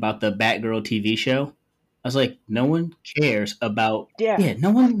same thing about the Batgirl TV show. I was like, no one cares about. Yeah, Yeah,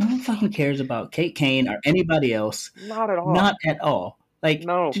 no one fucking cares about Kate Kane or anybody else. not at all. Not at all. Like,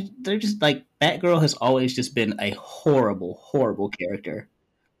 No. they're just like, Batgirl has always just been a horrible, horrible character.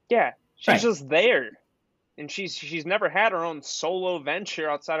 Yeah, she's Right. just there. And she's never had her own solo venture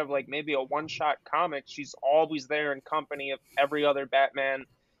outside of like maybe a one-shot comic. She's always there in company of every other Batman,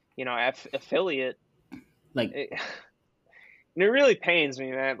 affiliate. Like, And it really pains me,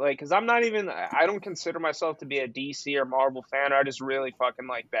 man. Like, because I don't consider myself to be a DC or Marvel fan. I just really fucking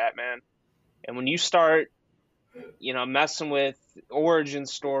like Batman. And when you start, messing with origin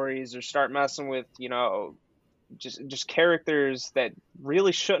stories or start messing with, just characters that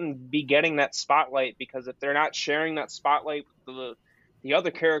really shouldn't be getting that spotlight, because if they're not sharing that spotlight with the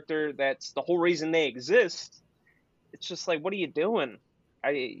other character, that's the whole reason they exist. It's just like, what are you doing?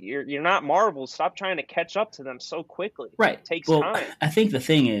 You're not Marvel. Stop trying to catch up to them so quickly. right. It takes Well, time. I think the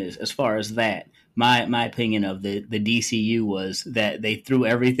thing is, as far as that, my opinion of the DCU was that they threw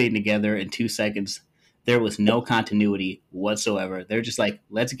everything together in 2 seconds. There was no continuity whatsoever. They're just like,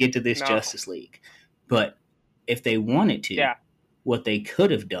 let's get to this No. Justice League. But if they wanted to, Yeah. what they could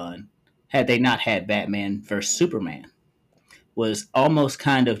have done, had they not had Batman versus Superman, was almost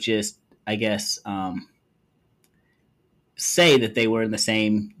kind of just, I guess, say that they were in the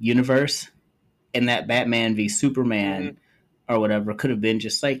same universe, and that Batman v Superman or whatever could have been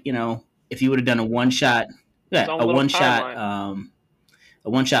just like, if you would have done a one shot, Its own little a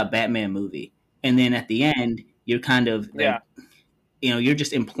one shot Batman movie, and then at the end you're kind of like, you're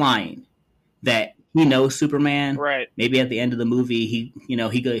just implying that he knows Superman. Right. Maybe at the end of the movie,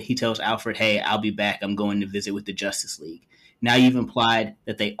 he tells Alfred, "Hey, I'll be back. I'm going to visit with the Justice League." Now you've implied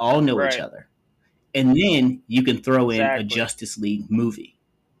that they all know each other, and then you can throw in a Justice League movie.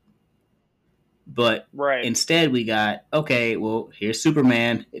 But instead, we got, okay, well, here's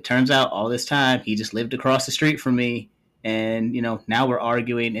Superman. It turns out all this time he just lived across the street from me, and now we're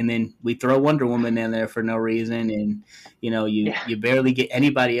arguing, and then we throw Wonder Woman in there for no reason, and you barely get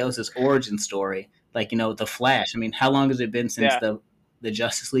anybody else's origin story. Like, the Flash. I mean, how long has it been since the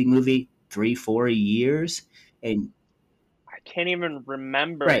Justice League movie? 3-4 years? And I can't even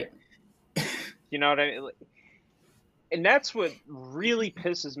remember. Right. You know what I mean? And that's what really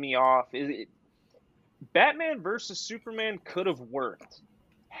pisses me off. Batman versus Superman could have worked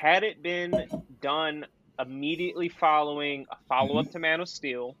had it been done immediately following a follow-up to Man of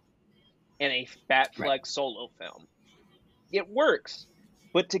Steel and a Batfleck solo film. It works.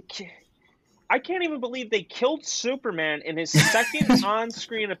 But I can't even believe they killed Superman in his second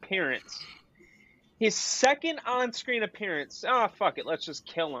on-screen appearance. His second on-screen appearance. Oh, fuck it. Let's just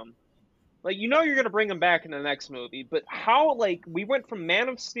kill him. Like, you're going to bring him back in the next movie. But how, we went from Man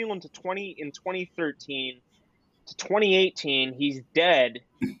of Steel in 2013 to 2018. He's dead.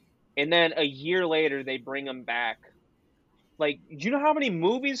 And then a year later, they bring him back. Like, do you know how many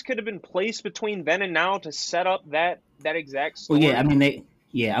movies could have been placed between then and now to set up that exact story? Well, yeah, I mean,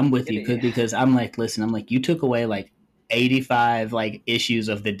 I'm with you because I'm like, listen, you took away 85 issues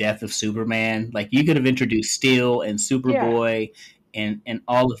of the death of Superman. Like, you could have introduced Steel and Superboy and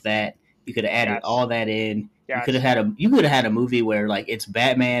all of that. You could have added all that in. You could have had a movie where it's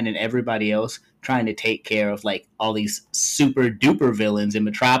Batman and everybody else trying to take care of all these super duper villains in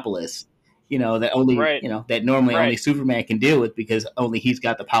Metropolis. That only that normally only Superman can deal with because only he's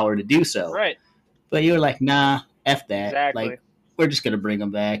got the power to do so. Right. But you were like, nah, F that. Exactly. We're just gonna bring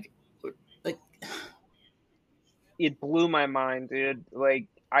him back. It blew my mind, dude.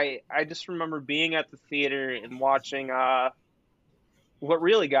 I just remember being at the theater and watching. What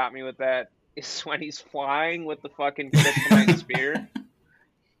really got me with that is when he's flying with the fucking kryptonite spear.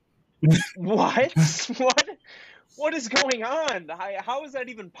 What? What is going on? How is that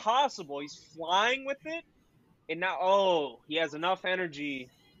even possible? He's flying with it, and now he has enough energy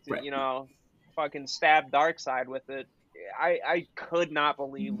to fucking stab Darkseid with it. I could not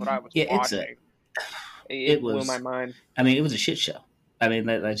believe what I was watching. it It blew my was. mind. I mean, it was a shit show. I mean,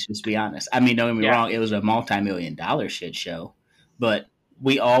 let's just be honest. I mean, don't get me Yeah, wrong, it was a multi-million-dollar shit show, but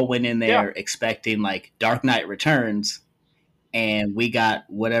we all went in yeah, there expecting like Dark Knight Returns, and we got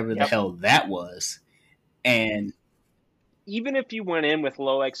whatever the yep. hell that was. And Even if you went in with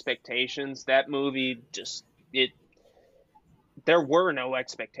low expectations, that movie just it. There were no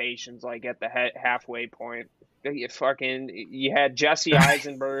expectations like at the halfway point. You had Jesse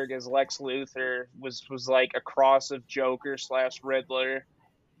Eisenberg as Lex Luthor was like a cross of Joker slash Riddler.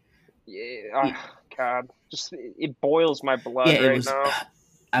 Yeah, oh, God, just it boils my yeah, blood it right was. now.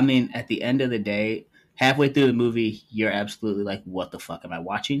 I mean, at the end of the day, halfway through the movie, you're absolutely like, "What the fuck am I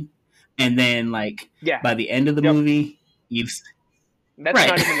watching?" And then, like, Yeah, by the end of the yep. movie, you've That's right,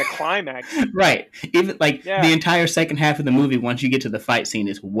 not even the climax. right. Even like the Yeah, entire second half of the movie, once you get to the fight scene,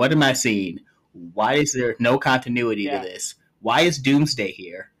 is what am I seeing? Why is there no continuity to yeah, this? Why is Doomsday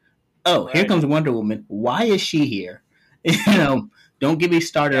here? Oh, here right. comes Wonder Woman. Why is she here? You know, don't get me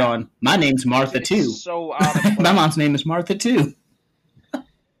started Yeah, on my name's Martha it's too. so out of My place. mom's name is Martha too.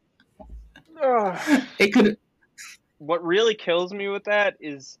 Ugh. It could. What really kills me with that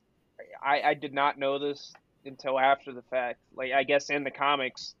is I did not know this until after the fact. Like I guess in the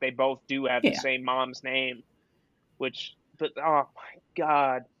comics they both do have the Yeah, same mom's name, which but oh my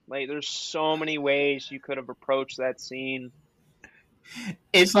god, like there's so many ways you could have approached that scene,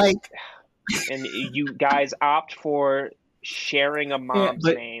 it's like and you guys opt for sharing a yeah, mom's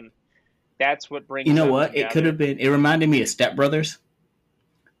but name. That's what you brings know them what? It could together. have been. It reminded me of Step Brothers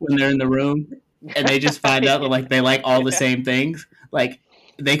when they're in the room and they just find out that like they like all the Yeah, same things. Like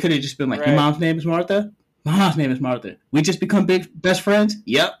they could have just been like, "Your right, mom's name is Martha. My mom's name is Martha. We just become big best friends."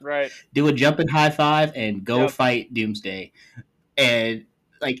 Yep. right, Do a jumping high five and go yep, fight Doomsday. And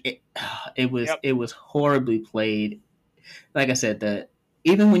like yep. it was horribly played. Like I said, the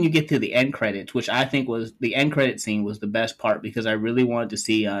even when you get to the end credits, which I think was the end credit scene was the best part because I really wanted to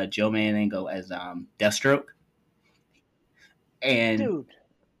see Joe Manganiello as Deathstroke. And Dude,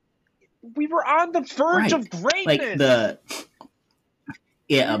 we were on the verge right, of like greatness. the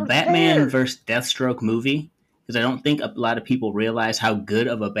yeah, We a were Batman there. versus Deathstroke movie because I don't think a lot of people realize how good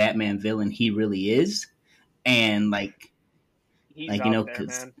of a Batman villain he really is, and He's you up know there,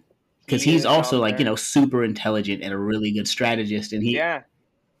 man. because He he's is also up like you there. know super intelligent and a really good strategist, and he Yeah,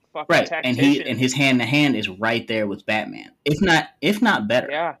 fucking right, and he and tactician. his hand to hand is right there with Batman, if not better.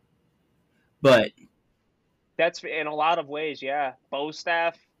 Yeah, But that's in a lot of ways. Yeah, bow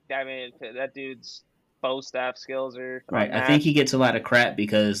staff. I mean, that dude's bow staff skills are right, I think he unmatched. gets a lot of crap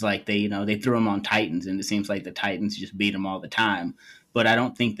because like they you know they threw him on Titans, and it seems like the Titans just beat him all the time. But I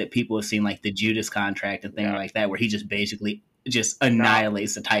don't think that people have seen like the Judas Contract and thing Yeah. like that, where he just basically just No.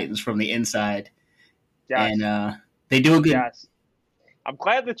 annihilates the Titans from the inside, and Yes. they do a good Yes. I'm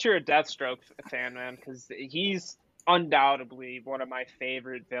glad that you're a Deathstroke fan, man, because he's undoubtedly one of my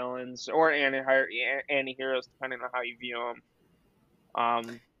favorite villains or anti-heroes, depending on how you view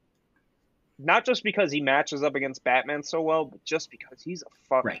him. Not just because he matches up against Batman so well, but just because he's a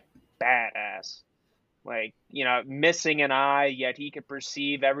fucking right. badass. Like, missing an eye, yet he can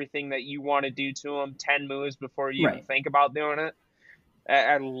perceive everything that you want to do to him 10 moves before you even Right. think about doing it.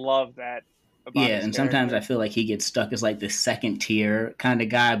 I love that about Yeah, his and sometimes I character. feel like he gets stuck as like the second tier kind of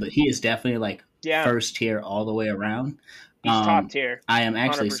guy, but he is definitely like Yeah, first tier all the way around. he's top tier, I am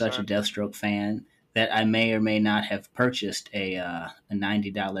actually such a 100%. Deathstroke fan that I may or may not have purchased a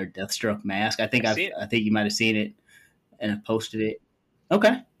 $90 Deathstroke mask. I see it. I think you might have seen it and have posted it.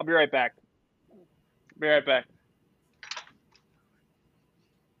 Okay. I'll be right back. Be right back.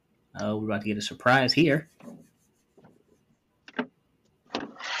 We're about to get a surprise here.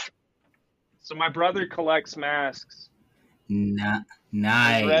 So my brother collects masks.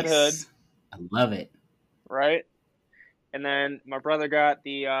 Nice. Red Hood, I love it. right? And then my brother got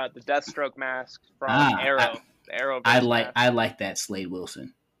the Deathstroke mask from Ah, Arrow, the Arrowverse mask. I like that Slade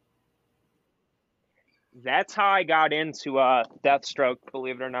Wilson. That's how I got into Deathstroke,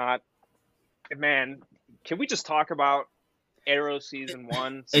 believe it or not. Man, can we just talk about Arrow season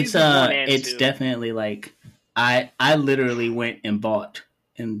 1? Seasons 1 and 2. It's definitely like I literally went and bought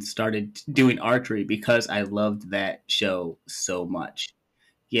and started doing archery because I loved that show so much.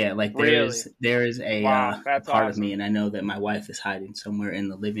 Yeah, like Really? there is Wow, a that's part of me, awesome. and I know that my wife is hiding somewhere in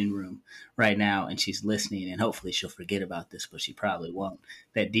the living room right now, and she's listening, and hopefully she'll forget about this, but she probably won't.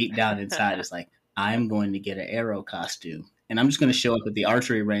 That deep down inside is like, I'm going to get an arrow costume, and I'm just going to show up at the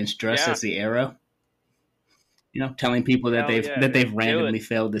archery range dressed Yeah, as the arrow. You know, telling people hell yeah, that they've man. Do randomly it.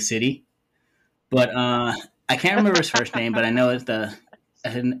 failed the city. But I can't remember his first name, but I know it's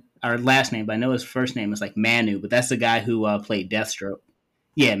our last name. But I know his first name is like Manu, but that's the guy who played Deathstroke.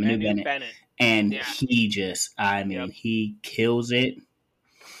 Yeah, Manu Manu Bennett. Bennett. And Yeah. he just, I mean, Yep. he kills it.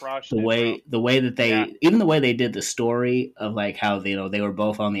 Crushed The it, bro. way that they, Yeah. even the way they did the story of like how they, they were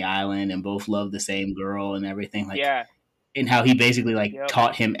both on the island and both loved the same girl and everything, like, Yeah. and how he basically like Yep.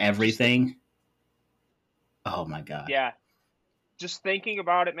 taught him Just everything. Oh my god. yeah. Just thinking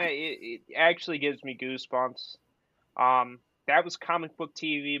about it, man, it actually gives me goosebumps. That was comic book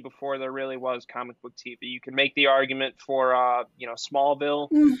TV before there really was comic book TV. You can make the argument for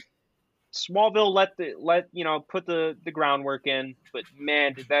Smallville. Mm. Smallville put the groundwork in, but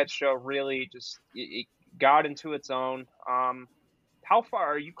man, did that show really just it got into its own. How far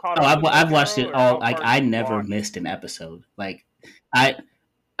are you caught Oh, up with I've watched Arrow, it or all. how Like far I did you never watch? missed an episode. Like I,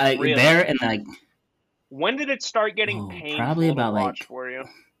 I Really? there and like When did it start getting probably painful to about watch like for you?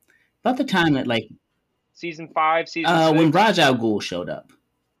 about the time that like Season 5, season 6? when Raj Al Ghul showed up.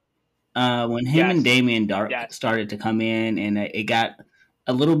 When him and Yes. Damien Dark Yes. started to come in, and it got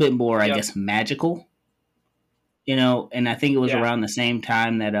a little bit more, I Yep. guess, magical. And I think it was Yeah. around the same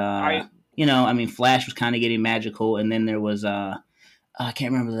time that I mean, Flash was kind of getting magical, and then there was I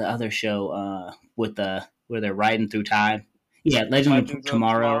can't remember the other show with where they're riding through time. Yeah, Legends of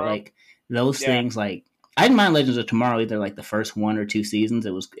Tomorrow. Like those things. Like I didn't mind Legends of Tomorrow either. Like the first 1 or 2 seasons,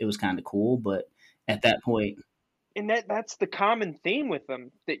 it was kind of cool, but at that point, And that's the common theme with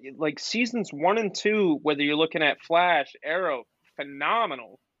them. That like seasons 1 and 2, whether you're looking at Flash, Arrow,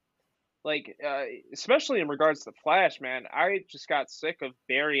 phenomenal. Like especially in regards to Flash, man, I just got sick of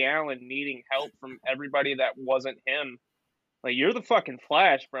Barry Allen needing help from everybody that wasn't him. Like you're the fucking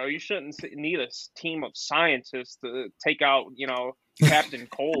Flash, bro. You shouldn't need a team of scientists to take out, Captain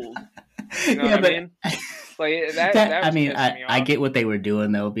Cold. You know what I mean? Like that I mean, me I off. get what they were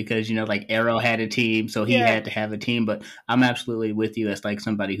doing though, because like Arrow had a team, so he had to have a team. But I'm absolutely with you as like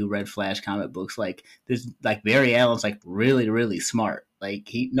somebody who read Flash comic books. Like this, like Barry Allen's like really, really smart. Like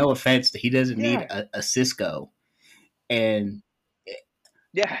no offense, he doesn't need a Cisco, and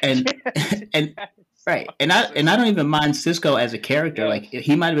and right, and I don't even mind Cisco as a character. Like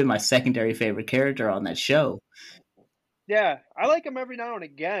he might have been my secondary favorite character on that show. Yeah, I like him every now and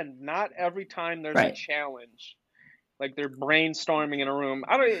again. Not every time there's a challenge. Like they're brainstorming in a room.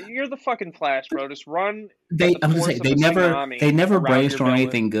 You're the fucking Flash, bro. Just run. They never brainstorm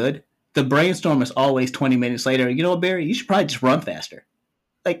anything good. The brainstorm is always 20 minutes later. You know what, Barry? You should probably just run faster.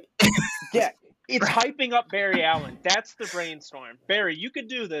 Like yeah, it's hyping up Barry Allen. That's the brainstorm. Barry, you could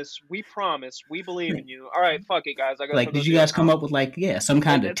do this. We promise. We believe in you. All right, fuck it, guys. Did you guys come up with some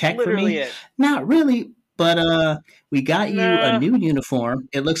kind of tech for me? Not really. But we got you a new uniform.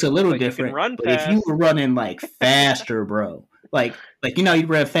 It looks a little different. But if you were running like faster, bro, like you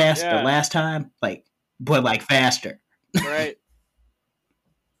ran fast the last time, but faster. Right.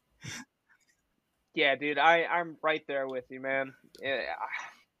 Yeah, dude, I'm right there with you, man.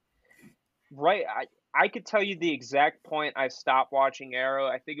 Right, I could tell you the exact point I stopped watching Arrow.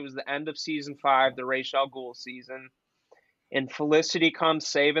 I think it was the end of season 5, the Ra's al Ghul season, and Felicity comes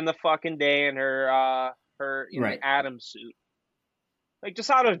saving the fucking day in her Atom suit, like just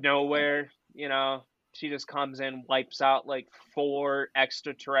out of nowhere. She just comes in, wipes out like 4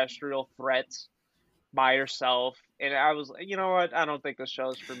 extraterrestrial threats by herself, and I was like, you know what? I don't think this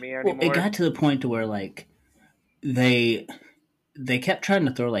show's for me anymore. Well, it got to the point to where like they kept trying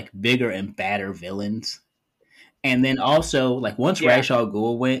to throw like bigger and badder villains, and then also like once Ra's al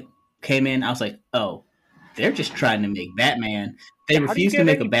Ghul came in, I was like, oh, they're just trying to make Batman. They refused to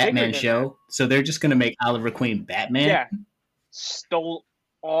make a Batman show, so they're just going to make Oliver Queen Batman. Yeah, stole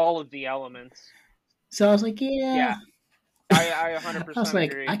all of the elements. So I was like, yeah. I 100% I was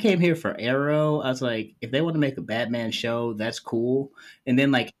like, agree. I came here for Arrow. I was like, if they want to make a Batman show, that's cool. And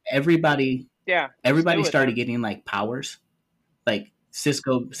then like everybody started getting like powers. Like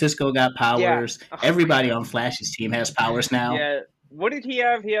Cisco got powers. Yeah. Everybody on Flash's team has powers now. Yeah. What did he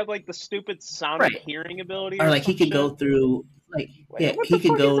have? He had like the stupid sonic hearing ability, or like he could go through he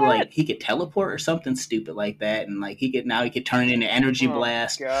could go like he could teleport or something stupid like that, and like he could turn it into energy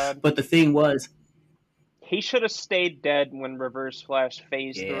blast. God. But the thing was, he should have stayed dead when Reverse Flash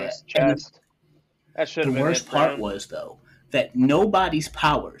phased through his chest. That should have been the worst part was though that nobody's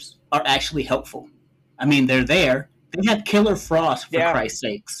powers are actually helpful. I mean, they're there. They have Killer Frost for Christ's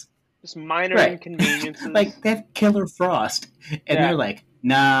sakes. Just minor inconveniences. Like they have Killer Frost, and they're like,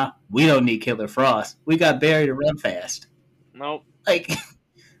 "Nah, we don't need Killer Frost. We got Barry to run fast." Nope. Like,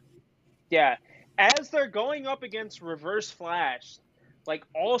 yeah, as they're going up against Reverse Flash, like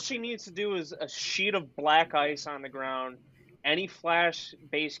all she needs to do is a sheet of black ice on the ground. Any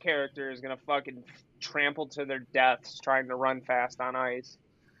Flash-based character is gonna fucking trample to their deaths trying to run fast on ice.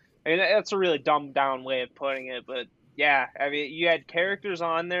 I mean, that's a really dumbed down way of putting it, but yeah, I mean, you had characters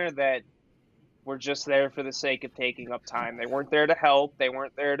on there that were just there for the sake of taking up time. They weren't there to help. They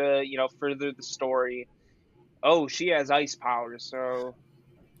weren't there to, further the story. Oh, she has ice powers, so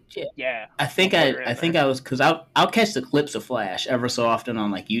Yeah. yeah, I we'll think put I her I in think there. I was because I'll catch the clips of Flash ever so often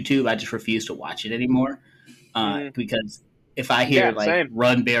on like YouTube. I just refuse to watch it anymore Hmm. because if I hear Yeah, like same.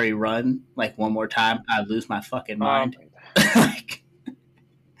 "Run Barry Run" like one more time, I lose my fucking mind. Um, Like,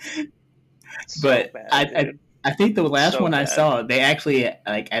 so but bad, dude. I think the last So one I bad. saw, they actually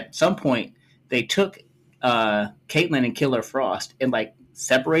like at some point they took Caitlin and Killer Frost and like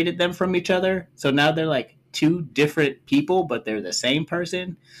separated them from each other. So now they're like two different people, but they're the same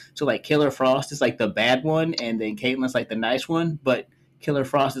person. So like Killer Frost is like the bad one, and then Caitlin's like the nice one. But Killer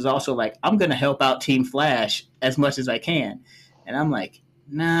Frost is also like, I'm gonna help out Team Flash as much as I can, and I'm like,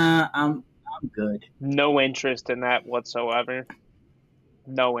 nah, I'm good. No interest in that whatsoever.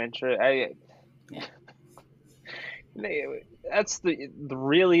 No interest. Yeah, That's the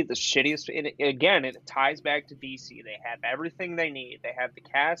really the shittiest. And again, it ties back to DC. They have everything they need. They have the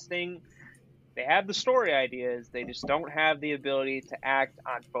casting. They have the story ideas. They just don't have the ability to act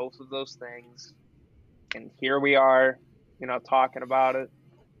on both of those things. And here we are, talking about it.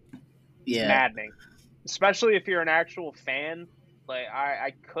 It's yeah. maddening, especially if you're an actual fan. Like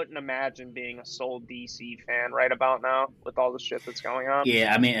I couldn't imagine being a sole DC fan right about now with all the shit that's going on.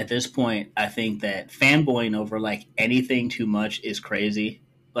 Yeah, I mean, at this point, I think that fanboying over like anything too much is crazy.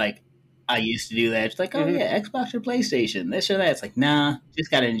 Like, I used to do that. It's like, oh Hmm. yeah, Xbox or PlayStation, this or that. It's like, nah,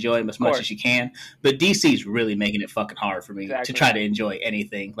 just gotta enjoy them as Of much as course, you can. But DC's really making it fucking hard for me to exactly. try to enjoy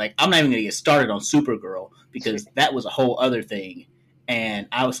anything. Like, I'm not even gonna get started on Supergirl because that was a whole other thing. And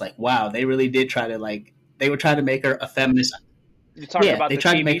I was like, wow, they really did try to like they were trying to make her a feminist. You're talking Yeah, about they the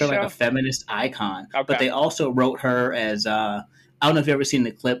tried to make TV her like a show? feminist icon, but Okay. they also wrote her as I don't know if you've ever seen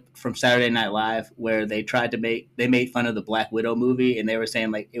the clip from Saturday Night Live where they made fun of the Black Widow movie and they were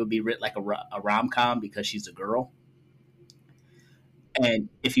saying like it would be written like a rom com because she's a girl. And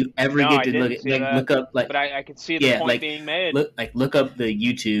if you ever No, get I to look didn't at see like that, look up like but I could see the yeah point like being made. look up the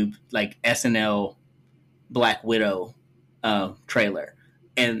YouTube like SNL Black Widow trailer.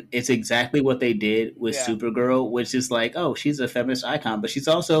 And it's exactly what they did with Yeah. Supergirl, which is like, oh, she's a feminist icon, but she's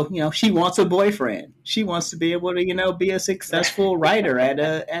also, she wants a boyfriend. She wants to be able to, be a successful writer at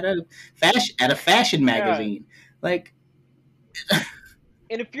a fashion Yeah. magazine. Like,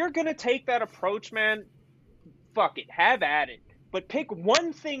 And if you're gonna take that approach, man, fuck it, have at it. But pick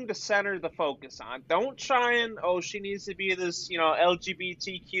one thing to center the focus on. Don't try and she needs to be this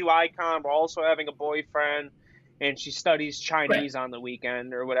LGBTQ icon while also having a boyfriend, and she studies right. Chinese on the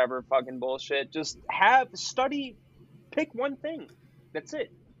weekend or whatever fucking bullshit. Just have study. Pick one thing. That's it.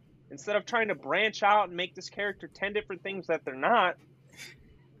 Instead of trying to branch out and make this character 10 different things that they're not,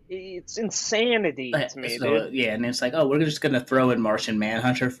 it's insanity to me, So dude. yeah, and it's like, oh, we're just gonna throw in Martian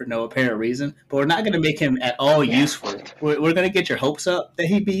Manhunter for no apparent reason, but we're not gonna make him at all Yeah. useful. We're gonna get your hopes up that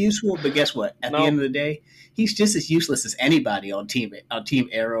he'd be useful, but guess what? At the No. end of the day, he's just as useless as anybody on Team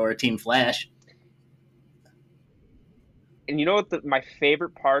Arrow or Team Flash. And you know what my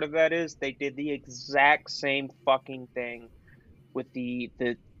favorite part of that is? They did the exact same fucking thing with the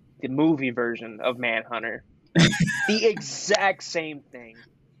movie version of Manhunter. The exact same thing.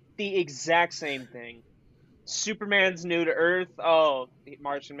 The exact same thing. Superman's new to Earth. Oh,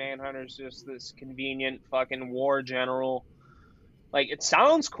 Martian Manhunter's just this convenient fucking war general. Like, it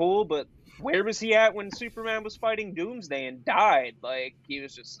sounds cool, but where was he at when Superman was fighting Doomsday and died? Like, he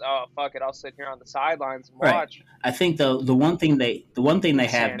was just, oh, fuck it, I'll sit here on the sidelines and Right. watch. I think the one thing they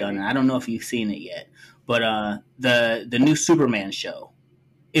have done, Insanity. and I don't know if you've seen it yet, but the new Superman show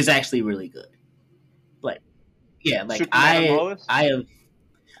is actually really good. Like yeah, like Superman and Lois?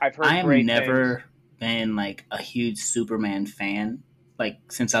 I've I heard am great things. never been like a huge Superman fan.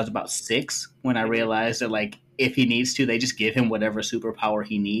 Like since I was about 6, when I Hmm. realized that like if he needs to, they just give him whatever superpower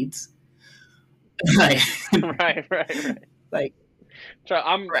he needs. like, Right. like,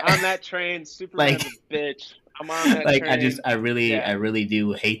 I'm on that train. like, Superman's a bitch. I'm on that like train. I Yeah, really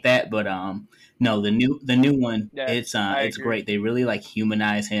do hate that. But no, the new one, yeah, I it's agree. great. They really like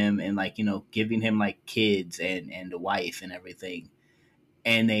humanize him and like giving him like kids and a wife and everything.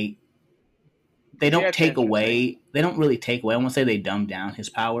 And Yeah, it's interesting. they don't really take away. I won't say they dumb down his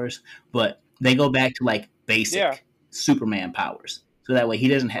powers, but they go back to like Yeah, basic Superman powers. So that way he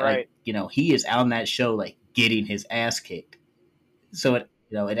doesn't have like, right, he is on that show like getting his ass kicked. So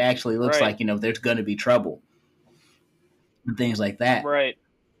it actually looks right, like, there's going to be trouble and things like that. right.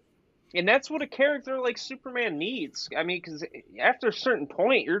 And that's what a character like Superman needs. I mean, because after a certain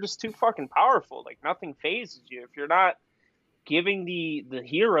point, you're just too fucking powerful. Like nothing phases you if you're not giving the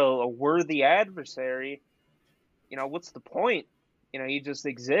hero a worthy adversary. what's the point? You just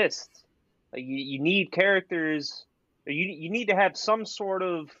exist. Like you need characters. Or you need to have some sort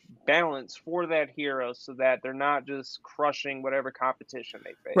of balance for that hero so that they're not just crushing whatever competition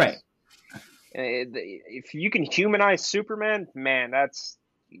they face. Right. If you can humanize Superman, man,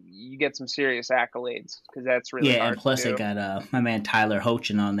 you get some serious accolades because that's really hard. And plus to do. they got my man Tyler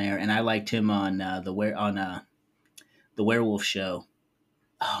Hoechlin on there, and I liked him on the Werewolf show.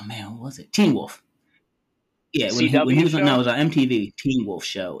 Oh man, what was it? Teen Wolf. Yeah, when he was on MTV Teen Wolf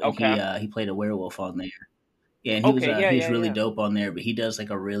show, and Okay. He played a werewolf on there. Yeah, and he was really dope on there, but he does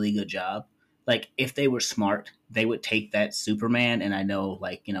like a really good job. Like if they were smart, they would take that Superman, and I know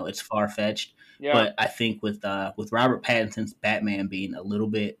it's far fetched, but I think with Robert Pattinson's Batman being a little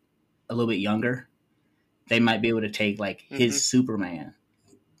bit younger, they might be able to take like his Superman.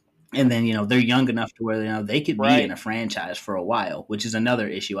 And then, they're young enough to where, they could be in a franchise for a while, which is another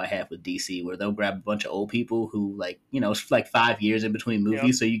issue I have with DC, where they'll grab a bunch of old people who, it's like 5 years in between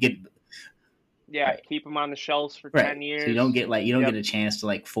movies, so you get... Yeah, keep them on the shelves for 10 years. So you don't get get a chance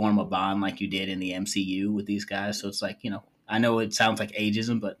to form a bond like you did in the MCU with these guys. So it's I know it sounds like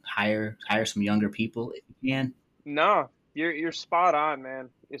ageism, but hire some younger people if you can. No, you're spot on, man.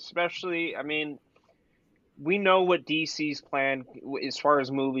 Especially, I mean, we know what DC's plan as far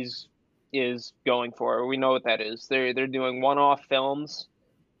as movies is going for. We know what that is. They're doing one-off films,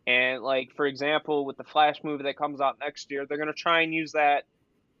 and for example, with the Flash movie that comes out next year, they're going to try and use that.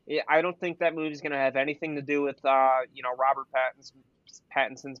 I don't think that movie's going to have anything to do with Robert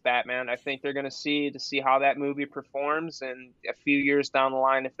Pattinson's Batman. I think they're going to see how that movie performs, and a few years down the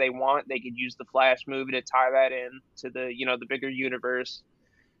line, if they want, they could use the Flash movie to tie that in to the bigger universe.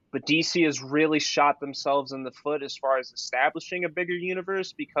 But DC has really shot themselves in the foot as far as establishing a bigger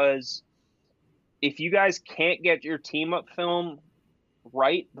universe, because if you guys can't get your team-up film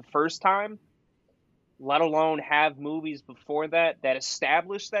right the first time, let alone have movies before that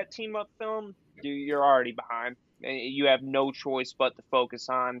establish that team-up film, you're already behind. You have no choice but to focus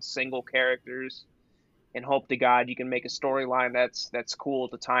on single characters and hope to God you can make a storyline that's cool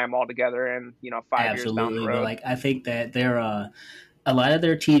to tie them all together and 5 years down the road. But I think that they're a lot of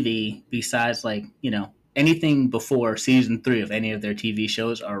their TV, besides anything before season 3 of any of their TV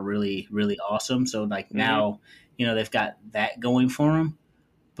shows, are really, really awesome. So now, they've got that going for them.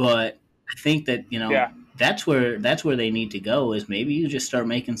 But I think that that's where they need to go. Is maybe you just start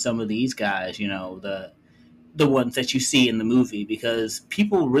making some of these guys, the ones that you see in the movie, because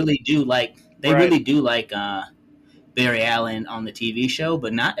people really do really do like Barry Allen on the TV show,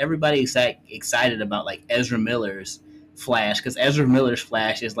 but not everybody is excited about Ezra Miller's Flash, because Ezra Miller's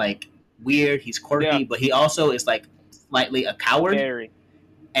Flash is weird. He's quirky, but he also is slightly a coward. Very.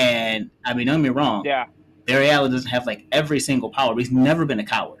 And I mean, don't get me wrong. Yeah. Barry Allen doesn't have every single power, but he's never been a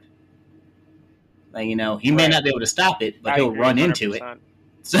coward. He may not be able to stop it, but he'll run 100%. Into it.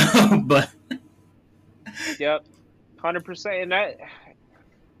 So, but yep, 100%. And that,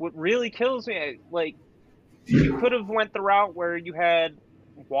 what really kills me, you could have went the route where you had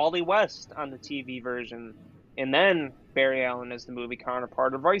Wally West on the TV version, and then Barry Allen as the movie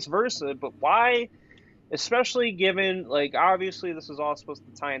counterpart, or vice versa. But why? Especially given, obviously this is all supposed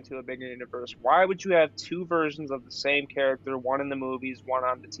to tie into a bigger universe. Why would you have two versions of the same character, one in the movies, one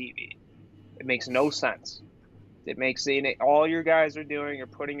on the TV? It makes no sense. It makes all your guys are doing are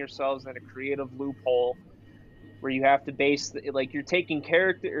putting yourselves in a creative loophole where you have to base, you're taking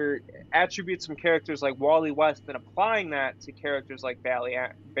character attributes from characters like Wally West and applying that to characters like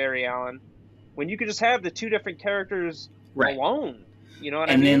Barry Allen, when you could just have the two different characters alone. You know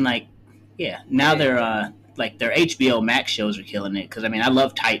what I mean? And then now they're their HBO Max shows are killing it, because I mean I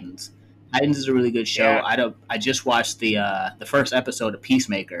love Titans. Titans is a really good show. Yeah. I just watched the first episode of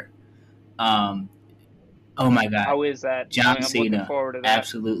Peacemaker. Oh my God! How is that? John Cena, looking forward to that.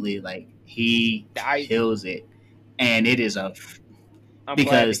 Absolutely, he kills it, and it is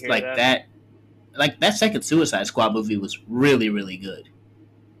because that second Suicide Squad movie was really, really good.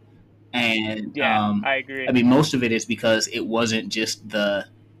 And I agree. I mean, most of it is because it wasn't just the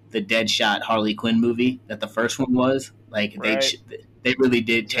Deadshot Harley Quinn movie that the first one was. They really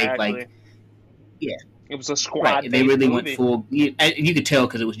did take It was a squad. They really went full. You could tell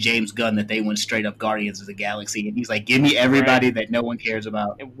because it was James Gunn that they went straight up Guardians of the Galaxy, and he's like, "Give me everybody that no one cares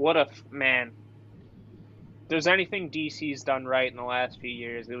about." And what a man! If there's anything DC's done right in the last few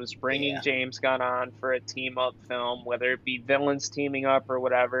years, it was bringing James Gunn on for a team-up film, whether it be villains teaming up or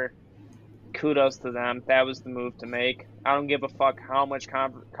whatever. Kudos to them. That was the move to make. I don't give a fuck how much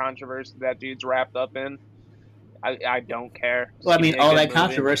controversy that dude's wrapped up in. I don't care. Well, I mean, all that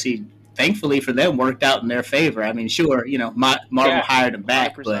controversy thankfully for them, worked out in their favor. I mean, sure, Marvel Yeah, hired him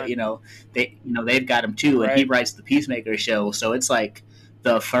back, but 100%. they've got him too, and he Right, writes the Peacemaker show, so it's like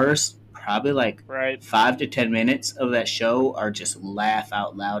the first probably like right. 5 to 10 minutes of that show are just laugh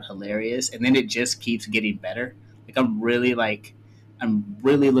out loud hilarious, and then it just keeps getting better. I'm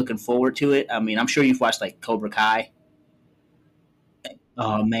really looking forward to it. I mean, I'm sure you've watched like Cobra Kai.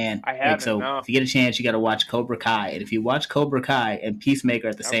 Oh man! I Like, haven't, so no. if you get a chance, you got to watch Cobra Kai, and if you watch Cobra Kai and Peacemaker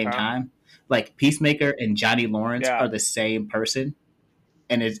at the same Okay. time, like Peacemaker and Johnny Lawrence Yeah, are the same person,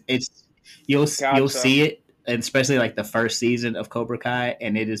 and it's you'll gotcha. see it, and especially like the first season of Cobra Kai,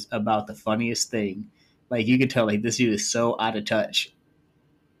 and it is about the funniest thing. Like you can tell, like this dude is so out of touch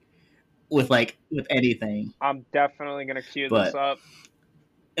with anything. I'm definitely going to queue this But up.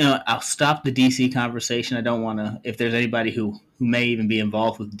 I'll stop the DC conversation. I don't want to. If there's anybody who may even be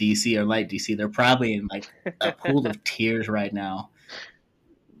involved with DC or like DC, they're probably in like a pool of tears right now.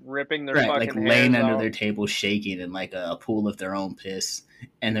 Ripping their Right, like fucking laying hairs under out. their table, shaking in like a pool of their own piss,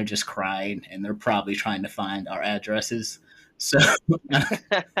 and they're just crying, and they're probably trying to find our addresses. So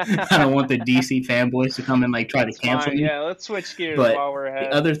I don't want the DC fanboys to come and like try to That's cancel fine. me. Yeah, let's switch gears But while we're the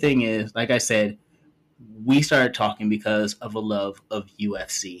ahead. other thing is, like I said, we started talking because of a love of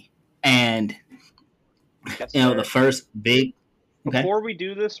UFC, and Yes, the sir. first big. Okay, Before we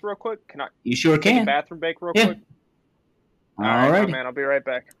do this, real quick, can I you sure take a can. bathroom break real Yeah. quick? All right, my Alrighty. man. I'll be right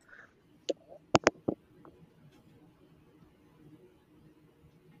back.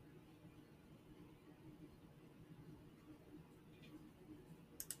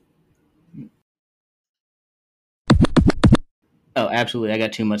 Oh, absolutely. I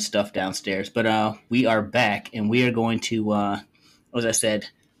got too much stuff downstairs, but we are back, and we are going to, as I said,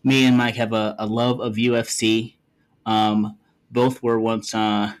 me and Mike have a love of UFC. Both were once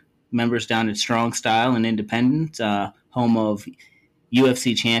members down at Strong Style and Independence, home of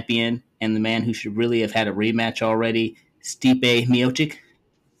UFC champion and the man who should really have had a rematch already, Stipe Miocic.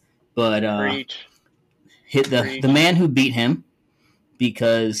 But Preach, hit the preach. man who beat him,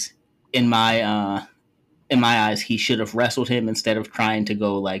 because in my eyes, he should have wrestled him instead of trying to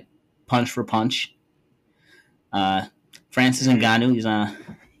go like punch for punch. Uh, Francis Mm, Ngannou,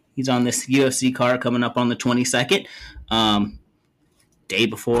 he's on this UFC card coming up on the 22nd, um, day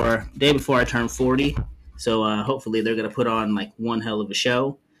before I turn 40. So hopefully they're gonna put on like one hell of a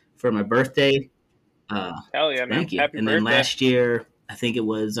show for my birthday. Uh, hell yeah, man! Thank you. Happy And then birthday. last year I think it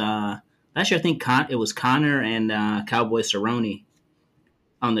was Connor and Cowboy Cerrone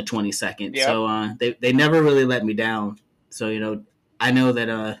on the 22nd. Yep. So they never really let me down. So I know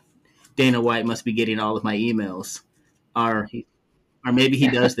that Dana White must be getting all of my emails, or or maybe he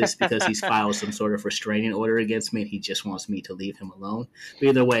does this because he's filed some sort of restraining order against me and he just wants me to leave him alone. But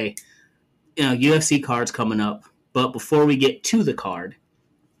either way, UFC cards coming up. But before we get to the card,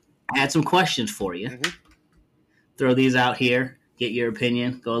 I had some questions for you. Mm-hmm. Throw these out here, get your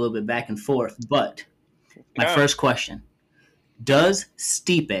opinion, go a little bit back and forth. But my Okay. first question: does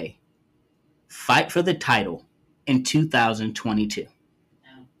Stipe fight for the title in 2022?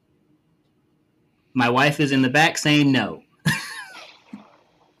 My wife is in the back saying no.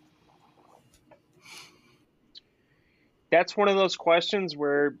 That's one of those questions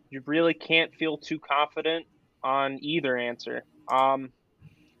where you really can't feel too confident on either answer.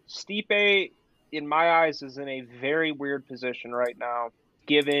 Stipe, in my eyes, is in a very weird position right now,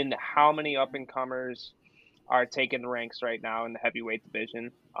 given how many up and comers are taking the ranks right now in the heavyweight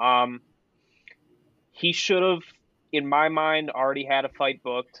division. He should have, in my mind, already had a fight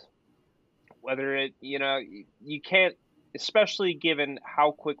booked. Whether you can't, especially given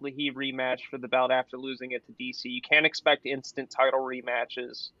how quickly he rematched for the belt after losing it to DC, you can't expect instant title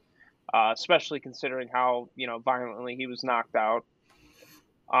rematches, especially considering how, violently he was knocked out.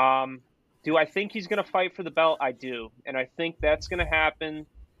 Do I think he's going to fight for the belt? I do. And I think that's going to happen.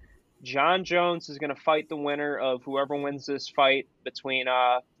 John Jones is going to fight the winner of whoever wins this fight between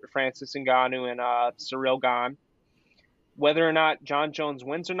Francis Ngannou and Cyril Gane. Whether or not John Jones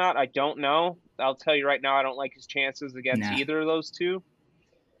wins or not, I don't know. I'll tell you right now, I don't like his chances against Nah. either of those two.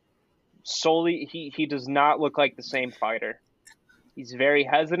 Solely, he does not look like the same fighter. He's very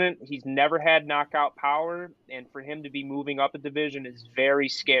hesitant. He's never had knockout power, and for him to be moving up a division is very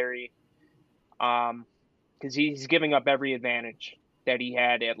scary. Because he's giving up every advantage that he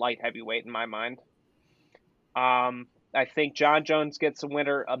had at light heavyweight in my mind. I think John Jones gets a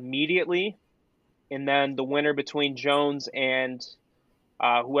winner immediately, and then the winner between Jones and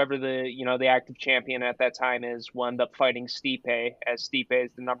whoever the active champion at that time is will end up fighting Stipe, as Stipe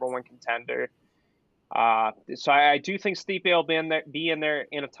is the number one contender. So I do think Stipe will be in there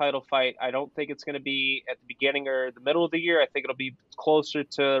in a title fight. I don't think it's going to be at the beginning or the middle of the year. I think it'll be closer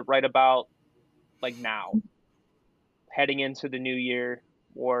to right about like now, heading into the new year,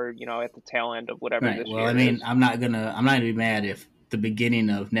 or at the tail end of whatever Right. this Well, I year mean, is. I'm not gonna be mad if the beginning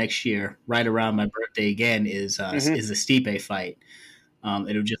of next year, right around my birthday again, Hmm. is a Stipe fight.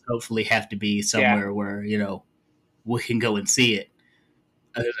 It'll just hopefully have to be Yeah. somewhere where we can go and see it.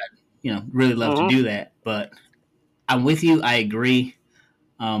 I really love to Hmm. do that. But I'm with you. I agree.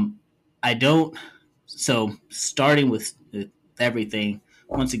 Um, I don't. So starting with everything,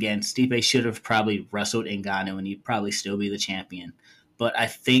 once again, Stipe should have probably wrestled Ngannou, and he'd probably still be the champion. But I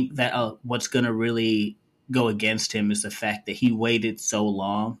think that what's going to really go against him is the fact that he waited so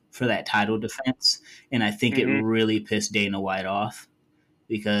long for that title defense, and I think it Hmm. really pissed Dana White off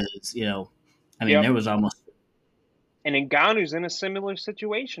because I mean, Yep. there was almost And Ngannou's in a similar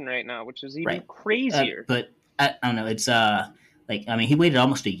situation right now, which is even right, crazier. but I don't know. It's like I mean, he waited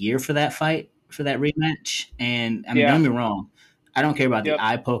almost a year for that fight for that rematch, and I mean, Yeah. don't get me wrong. I don't care about the Yep.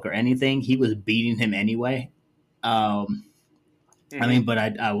 eye poke or anything. He was beating him anyway. Um, I Hmm. mean, but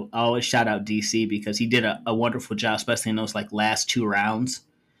I always shout out DC because he did a wonderful job, especially in those like last two rounds.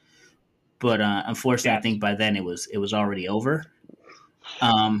 But unfortunately, I Yes. think by then it was already over.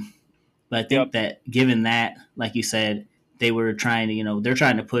 Um, but I think Yep. that given that, like you said, they were trying to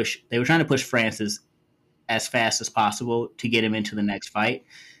they were trying to push Francis as fast as possible to get him into the next fight Of course.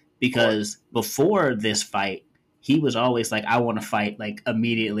 because before this fight, he was always like, I want to fight like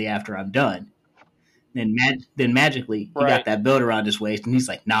immediately after I'm done. Then magically he got Right. that belt around his waist and he's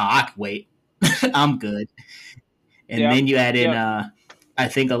like, nah, I can wait. I'm good. And Yep. then you add in, Yep. I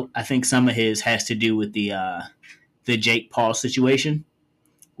think some of his has to do with the Jake Paul situation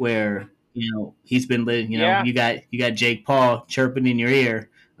where he's been living. Yeah. You got Jake Paul chirping in your ear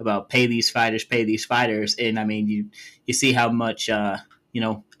about pay these fighters, and I mean you see how much you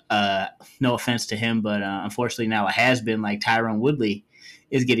know. No offense to him, but unfortunately now it has been like Tyron Woodley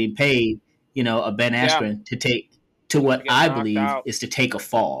is getting paid, a Ben Yeah. Askren to To what get I knocked believe out. is to take a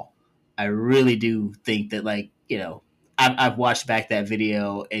fall. I really do think that I've watched back that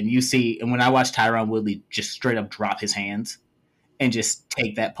video and you see, and when I watch Tyron Woodley just straight up drop his hands and just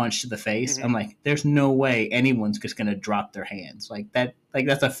take that punch to the face. Hmm. I'm like, there's no way anyone's just gonna drop their hands like that. Like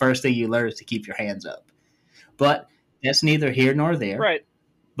that's the first thing you learn is to keep your hands up. But that's neither here nor there. Right.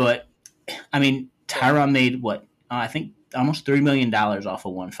 But I mean, Right. Tyron made what I think almost $3 million off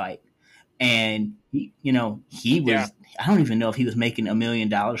of one fight, and he Yeah. was. I don't even know if he was making $1 million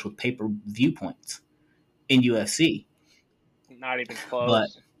with pay per view points in UFC. Not even But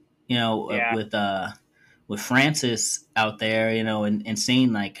close. you know, Yeah. with Francis out there, and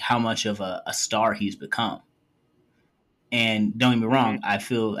seeing like how much of a star he's become. And don't get me Hmm. wrong, I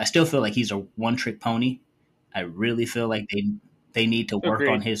still feel like he's a one trick pony. I really feel like they need to work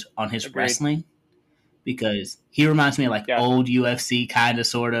on Agreed. his Agreed. wrestling because he reminds me of like Yes. old UFC kind of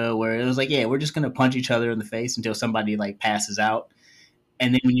sort of where it was like, yeah, we're just gonna punch each other in the face until somebody like passes out.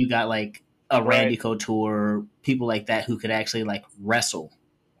 And then when you got like a Right. Randy Couture, people like that who could actually like wrestle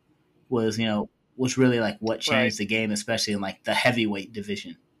was really like what Right. changed the game, especially in like the heavyweight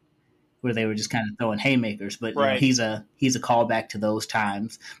division where they were just kind of throwing haymakers. But Right. he's a callback to those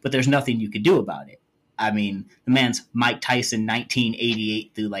times. But there's nothing you could do about it. I mean, the man's Mike Tyson,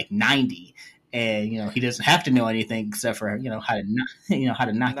 1988 through like 90, and he doesn't have to know anything except for how to knock you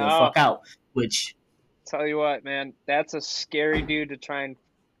the No. fuck out. Which Tell you what, man, that's a scary dude to try and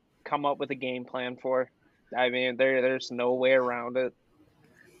come up with a game plan for. I mean, there's no way around it.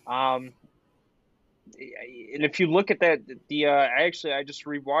 Um, and if you look at that, I just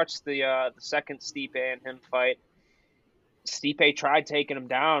rewatched the second Stipe and him fight. Stipe tried taking him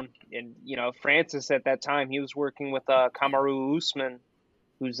down, and Francis at that time he was working with Kamaru Usman,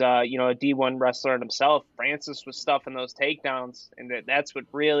 who's a D1 wrestler in himself. Francis was stuffing those takedowns, and that's what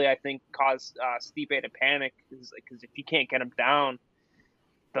really I think caused Stipe to panic, because if you can't get him down,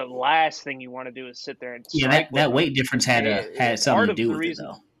 the last thing you want to do is sit there and yeah, strike with that him. weight difference And had something part to of do the with it reason,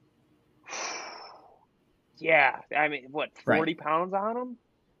 though. yeah, I mean, what, Right. 40 pounds on him?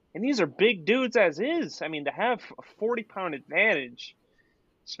 And these are big dudes as is. I mean, to have a 40-pound advantage,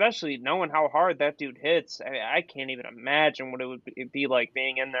 especially knowing how hard that dude hits, I can't even imagine what it would be like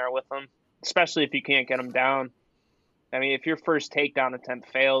being in there with him, especially if you can't get him down. I mean, if your first takedown attempt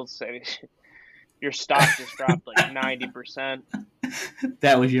fails, I mean, your stock just dropped like 90%.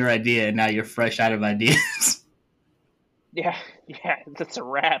 That was your idea, and now you're fresh out of ideas. Yeah, yeah, that's a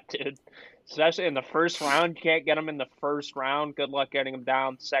wrap, dude. Especially in the first round, you can't get him in the first round. Good luck getting him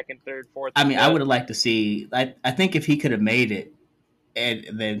down second, third, fourth, I and mean, I would fifth. have liked to see. I think if he could have made it, and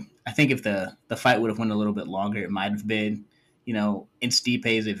then I think if the fight would have went a little bit longer, it might have been, in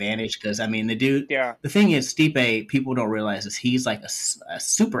Stipe's advantage. Because I mean, the dude. Yeah. The thing is, Stipe, people don't realize is he's like a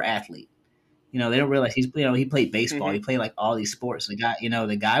super athlete. They don't realize he played baseball. Hmm. He played like all these sports. The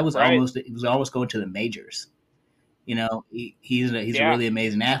guy was Right. almost going to the majors. He's a Yeah. really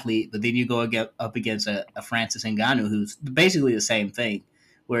amazing athlete. But then you go up against a Francis Ngannou, who's basically the same thing,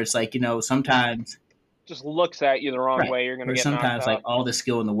 where it's like sometimes Just looks at you the wrong right, way, you're gonna where get knocked sometimes like out. all the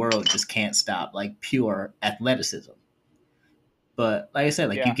skill in the world just can't stop like pure athleticism. But like I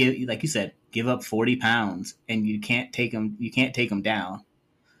said, Yeah. like you said, give up 40 pounds and you can't take them. You can't take them down.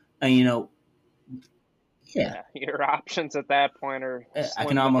 And yeah, Yeah. Your options at that point are I can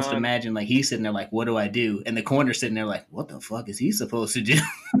slim to almost none. imagine like he's sitting there like, what do I do? And the corner's sitting there like, what the fuck is he supposed to do?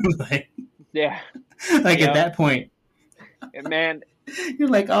 like, Yeah. like at Yep. that point, And man, you're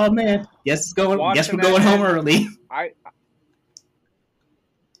like, oh man, guess watching we're that, going home man, early.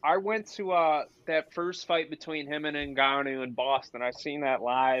 I went to that first fight between him and Ngannou in Boston. I seen that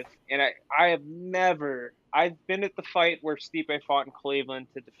live, and I've been at the fight where Stipe fought in Cleveland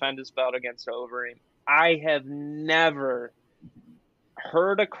to defend his belt against Overeem. I have never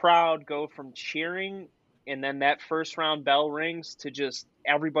heard a crowd go from cheering and then that first round bell rings to just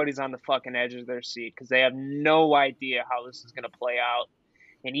everybody's on the fucking edge of their seat because they have no idea how this is going to play out.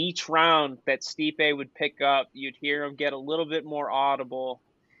 And each round that Stipe would pick up, you'd hear him get a little bit more audible.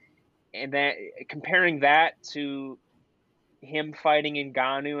 And then comparing that to him fighting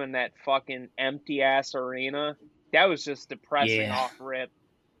Ngannou in that fucking empty ass arena, that was just depressing Yeah, off rip.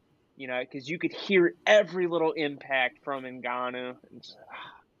 Because you could hear every little impact from Ngannou.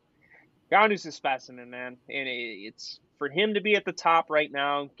 Ngannou's a specimen, man, and it's for him to be at the top right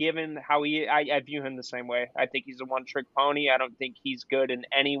now. Given how I view him the same way. I think he's a one-trick pony. I don't think he's good in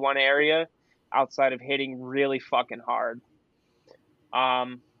any one area outside of hitting really fucking hard.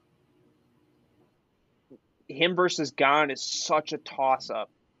 Him versus Gane is such a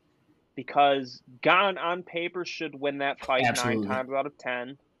toss-up because Gane on paper should win that fight absolutely. 9 times out of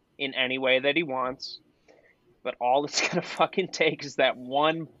 10 in any way that he wants. But all it's going to fucking take is that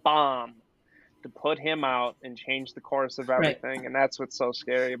one bomb to put him out and change the course of everything. Right. And that's what's so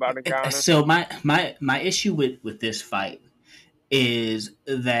scary about Ngannou. So my issue with this fight is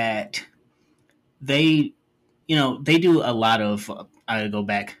that they do a lot of I go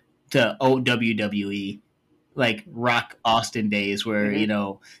back to old WWE like Rock Austin days where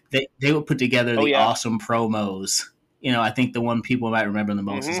they would put together the awesome promos. I think the one people might remember the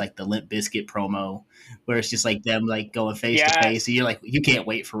most is like the Limp Bizkit promo, where it's just like them like going face to face, and you're like, you can't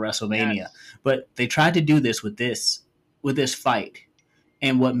wait for WrestleMania. Yes. But they tried to do this with this fight,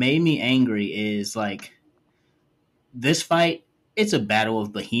 and what made me angry is like this fight. It's a battle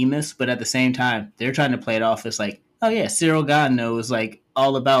of behemoths, but at the same time, they're trying to play it off as like, oh yeah, Cyril Gane knows like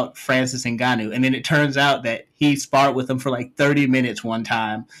all about Francis Ngannou, and then it turns out that he sparred with him for like 30 minutes one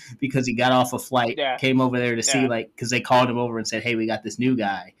time because he got off a flight, came over there to see like because they called him over and said, hey, we got this new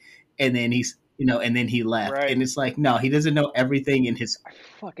guy, and then he's and then he left, and it's like no, he doesn't know everything in his. I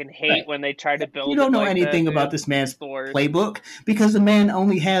fucking hate when they try to build. You don't know anything about this man's playbook because the man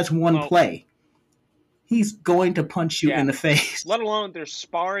only has one play. He's going to punch you in the face. Let alone they're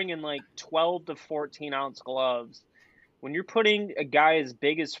sparring in like 12 to 14 ounce gloves. When you're putting a guy as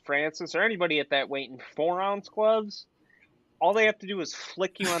big as Francis or anybody at that weight in 4-ounce gloves, all they have to do is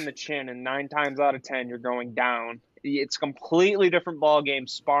flick you on the chin, and 9 times out of 10 you're going down. It's a completely different ball game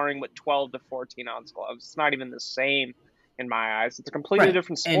sparring with 12 to 14 ounce gloves. It's not even the same in my eyes. It's a completely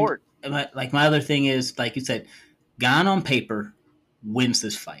different sport. And my other thing is, like you said, Gane on paper wins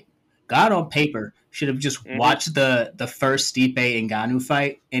this fight. Gane on paper should have just watched the first Stipe and Ngannou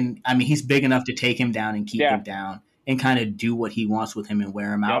fight, and I mean he's big enough to take him down and keep him down and kind of do what he wants with him and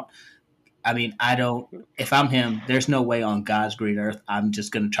wear him out. I mean, if I'm him, there's no way on God's green earth I'm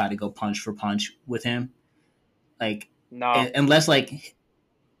just gonna try to go punch for punch with him. Like no, unless like,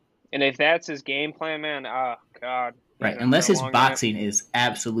 and if that's his game plan, man, oh God, right? Unless his boxing is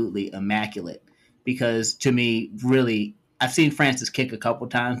absolutely immaculate, because to me, really. I've seen Francis kick a couple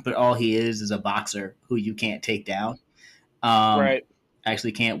times, but all he is a boxer who you can't take down. Right.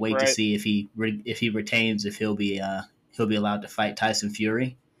 Actually, can't wait to see if he retains, if he'll be allowed to fight Tyson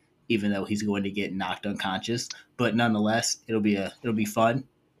Fury, even though he's going to get knocked unconscious. But nonetheless, it'll be fun.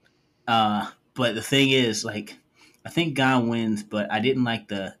 But the thing is, like, I think Gane wins, but I didn't like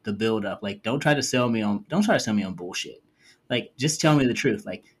the build up. Like, don't try to sell me on bullshit. Like, just tell me the truth.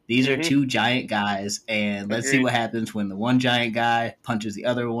 Like, these are two giant guys, and let's see what happens when the one giant guy punches the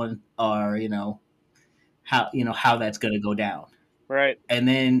other one, or how that's going to go down. Right. And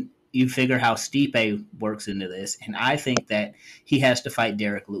then you figure how Stipe works into this, and I think that he has to fight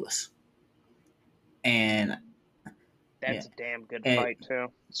Derek Lewis. And yeah, That's a damn good and, fight too,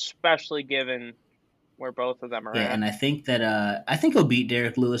 especially given where both of them are yeah, at. and I think that I think he'll beat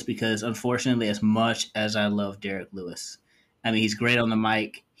Derek Lewis because, unfortunately, as much as I love Derek Lewis, I mean, he's great on the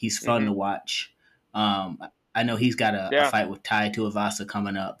mic. He's fun to watch. I know he's got a Yeah. fight with Tai Tuivasa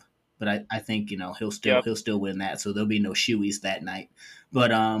coming up, but I think he'll still win that, so there'll be no shoeys that night.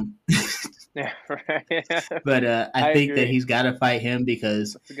 But Yeah, right. but I think that agree. he's got to fight him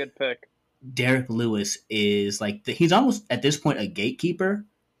because That's a good pick. Derek Lewis is like he's almost at this point a gatekeeper.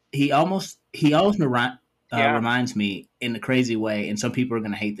 He almost Yeah. reminds me in a crazy way, and some people are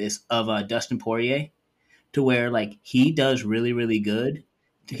going to hate this, of Dustin Poirier, to where like he does really really good.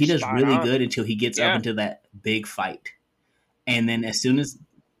 He does Spot really on. good until he gets up Yeah. into that big fight, and then as soon as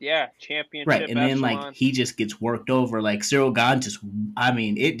Yeah, championship right, and then echelon. like he just gets worked over. Like Cyril Gahn just, I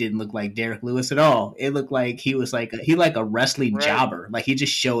mean, it didn't look like Derek Lewis at all. It looked like he was like a wrestling Right. jobber. Like he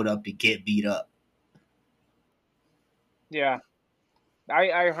just showed up to get beat up. Yeah,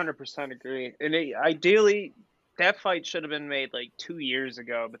 I 100% agree. And ideally, that fight should have been made like 2 years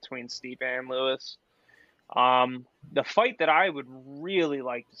ago between Stipe and Lewis. The fight that I would really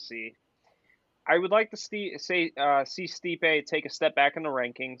like to see, I would like to see Stipe take a step back in the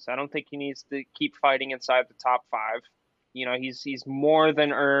rankings. I don't think he needs to keep fighting inside the top 5. You know, he's more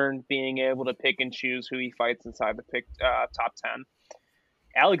than earned being able to pick and choose who he fights inside the top 10.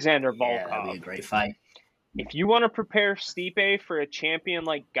 Alexander Volkov. Yeah, that'd be a great fight. If you want to prepare Stipe for a champion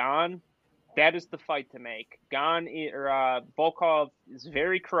like Gahn, that is the fight to make. Volkov is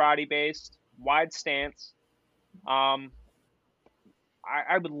very karate based, wide stance. I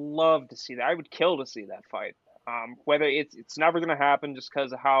would love to see that. I would kill to see that fight. Whether it's never going to happen just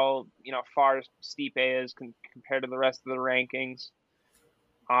because of how far Stipe is compared to the rest of the rankings.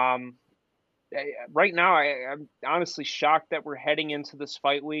 Right now, I'm honestly shocked that we're heading into this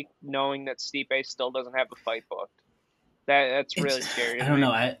fight week knowing that Stipe still doesn't have a fight booked. That's really scary. I don't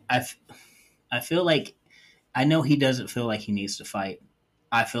know. I feel like I know he doesn't feel like he needs to fight.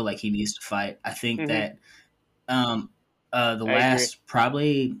 I feel like he needs to fight. I think that the last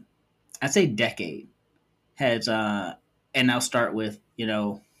probably I'd say decade has and I'll start with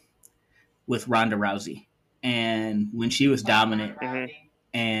with Ronda Rousey, and when she was dominant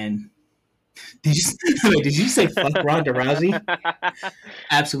and did you say fuck Ronda Rousey?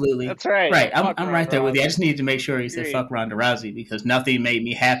 Absolutely. That's right. Right. I'm right there with you. I just needed to make sure you said fuck Ronda Rousey because nothing made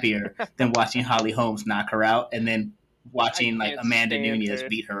me happier than watching Holly Holmes knock her out and then watching like Amanda Nunes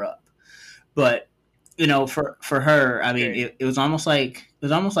beat her up. But for her, I mean, it was almost like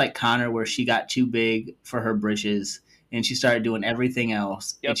Conor, where she got too big for her britches and she started doing everything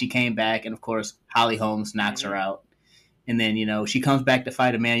else. Yep. And she came back, and of course, Holly Holmes knocks her out. And then, she comes back to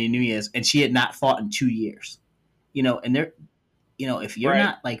fight Amanda Nunes, and she had not fought in 2 years. And they're, if you're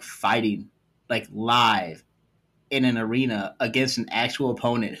not like fighting like live in an arena against an actual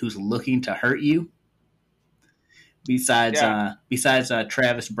opponent who's looking to hurt you, besides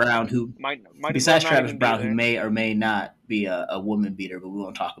Travis Brown, who may or may not be a woman beater, but we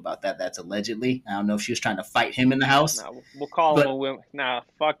won't talk about that. That's allegedly. I don't know if she was trying to fight him in the house. No, we'll call him a woman. Nah,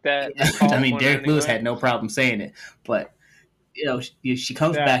 fuck that. I mean, Derek Lewis had no problem saying it, but she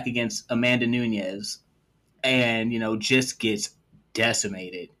comes back against Amanda Nunes, and just gets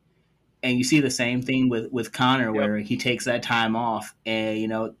decimated. And you see the same thing with Conor, where he takes that time off,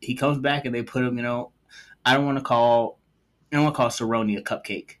 and he comes back, and they put him. I don't want to call Cerrone a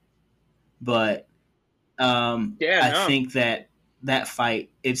cupcake, but I think that fight,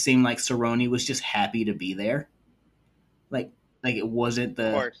 it seemed like Cerrone was just happy to be there. Like it wasn't the.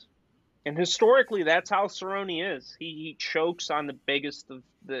 Of course. And historically, that's how Cerrone is. He chokes on the biggest of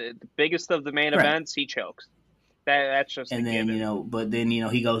the main events. He chokes. That's just. And then but then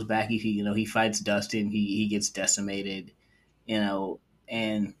he goes back. He fights Dustin. He gets decimated. And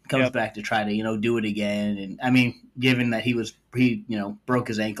comes back to try to do it again. And I mean, given that he broke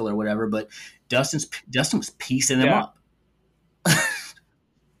his ankle or whatever, but Dustin was piecing him up.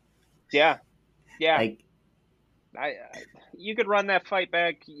 Yeah. Like, you could run that fight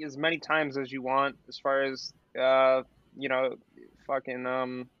back as many times as you want, as far as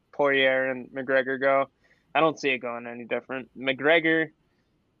fucking Poirier and McGregor go. I don't see it going any different. McGregor,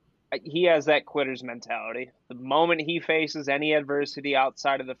 he has that quitter's mentality. The moment he faces any adversity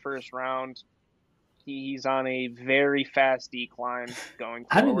outside of the first round, he's on a very fast decline going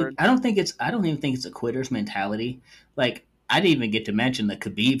forward. I don't even think it's a quitter's mentality. Like, I didn't even get to mention the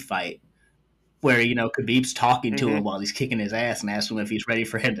Khabib fight, where Khabib's talking to him while he's kicking his ass and asking him if he's ready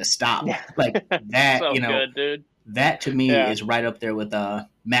for him to stop. Like that, so good, dude. That to me Yeah. is right up there with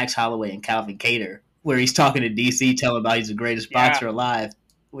Max Holloway and Calvin Cater, where he's talking to DC, telling about he's the greatest Yeah. boxer alive.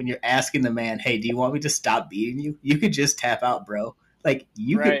 When you're asking the man, "Hey, do you want me to stop beating you? You could just tap out, bro. Like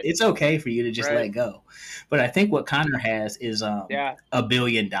you could. Right. It's okay for you to just let Right. go." But I think what Connor has is Yeah. $1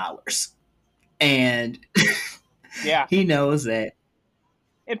 billion, and Yeah. he knows that.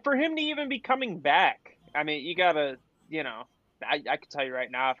 And for him to even be coming back, I mean, you gotta, you know, I can tell you right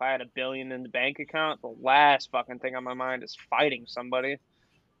now, if I had $1 billion in the bank account, the last fucking thing on my mind is fighting somebody.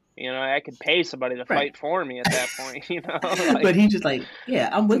 You know, I could pay somebody to Right. fight for me at that point. You know, But he just like, yeah,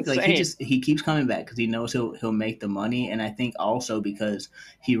 I'm it's with you. Like insane. he keeps coming back because he knows he'll make the money, and I think also because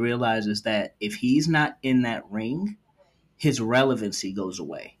he realizes that if he's not in that ring, his relevancy goes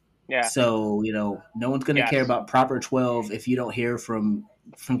away. Yeah. So no one's gonna care Yes. about Proper 12 if you don't hear from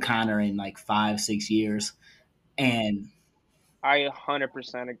Connor in like 5-6 years. And I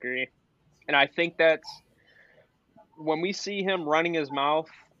 100% agree. And I think that's when we see him running his mouth,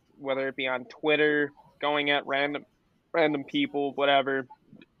 whether it be on Twitter, going at random people, whatever.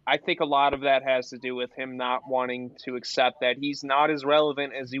 I think a lot of that has to do with him not wanting to accept that he's not as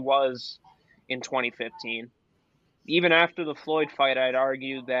relevant as he was in 2015. Even after the Floyd fight, I'd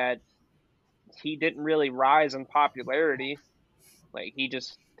argue that he didn't really rise in popularity. Like, he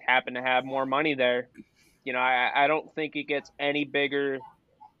just happened to have more money there. You know, I don't think it gets any bigger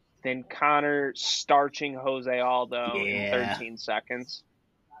than Connor starching Jose Aldo in yeah, 13 seconds.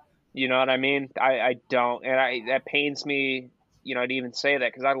 You know what I mean? I don't. And that pains me, to even say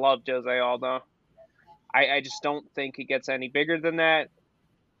that because I love Jose Aldo. I just don't think it gets any bigger than that.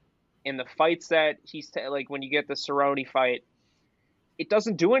 In the fights that like when you get the Cerrone fight, it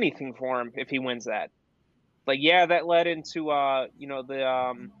doesn't do anything for him if he wins that. Like, yeah, that led into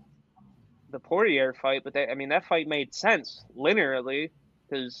the Poirier fight, but that fight made sense linearly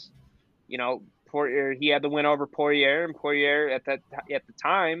because Poirier, he had the win over Poirier, and Poirier at the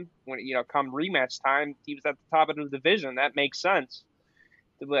time when come rematch time, he was at the top of the division. That makes sense.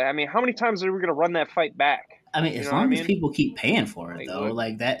 But I mean, how many times are we going to run that fight back? I mean, You as know what I long as mean? people keep paying for it, Like, though,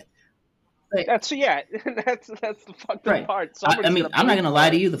 like that. Like, that's that's the fucked up right. part. I Somebody's mean, gonna I'm not pay gonna for lie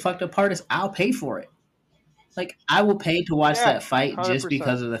to it. you. The fucked up part is I'll pay for it. Like I will pay to watch Yeah, that fight just 100%.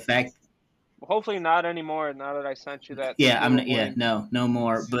 because of the fact. Hopefully not anymore. Now that I sent you that Yeah, I'm. YouTube Yeah, link, no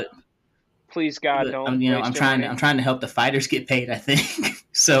more. please God, But don't I'm waste your trying. money. I'm trying to help the fighters get paid. I think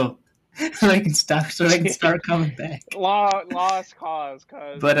so. So I can start coming back. Lost cause,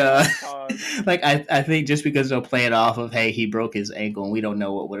 But lost cause. like I think just because they'll play it off of hey he broke his ankle and we don't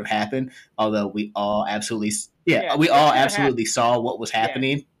know what would have happened, although we all absolutely Yeah, we it's all gonna absolutely happen. saw what was Yeah,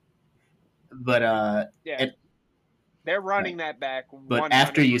 happening. But yeah. it They're right. running that back But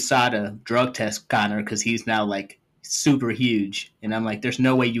after 100%. USADA drug test Connor because he's now like super huge, and I'm like, there's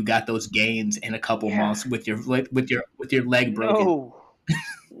no way you got those gains in a couple Yeah. months with your leg broken. No.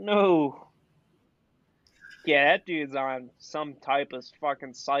 No. Yeah, that dude's on some type of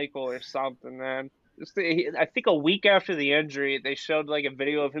fucking cycle or something, man. I think a week after the injury, they showed like a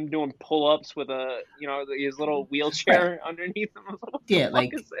video of him doing pull-ups with his little Right. wheelchair underneath him. I was like, what the Yeah, fuck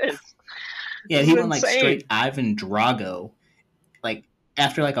like is this? yeah, This he is went like straight insane. Ivan Drago, like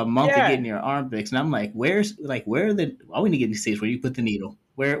after like a month of Yeah, getting your arm fixed, and I'm like, where are the? I want to get these things where you put the needle.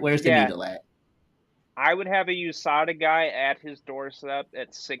 Where's the yeah. needle at? I would have a USADA guy at his doorstep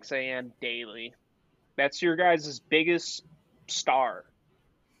at 6 a.m. daily. That's your guys' biggest star.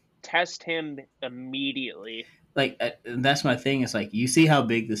 Test him immediately. Like that's my thing. It's like you see how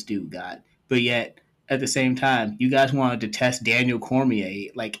big this dude got, but yet at the same time, you guys wanted to test Daniel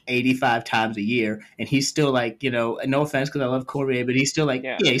Cormier like 85 times a year, and he's still like no offense because I love Cormier, but he's still like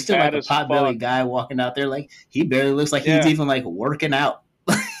Yeah, yeah, he's still like fat a as pot belly fuck. guy walking out there like he barely looks like he's Yeah, even like working out.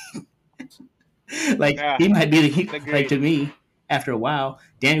 Like yeah, he might be like agreed. to me after a while,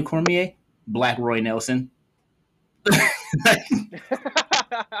 Daniel Cormier, Black Roy Nelson.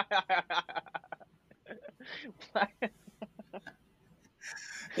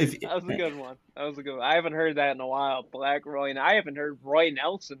 If That was a good one. That was a good one. I haven't heard that in a while. Black Roy, and I haven't heard Roy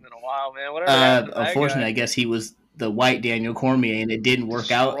Nelson in a while, man. Whatever happened to that unfortunately, guy? I guess he was the white Daniel Cormier, and it didn't work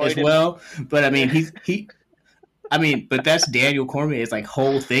out as Destroyed him. well. But I mean, Yeah, he. I mean, but that's Daniel Cormier's like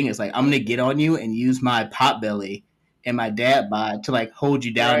whole thing. Is like I'm gonna get on you and use my pot belly and my dad bod to like hold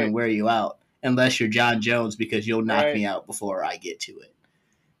you down and right, wear you out, unless you're John Jones because you'll knock right. me out before I get to it.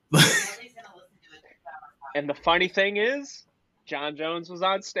 And the funny thing is, John Jones was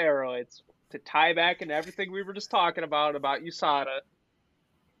on steroids to tie back into everything we were just talking about USADA.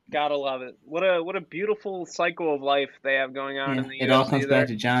 Gotta love it. What a beautiful cycle of life they have going on Yeah, in the it all UFC comes back there.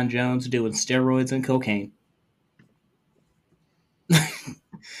 to John Jones doing steroids and cocaine.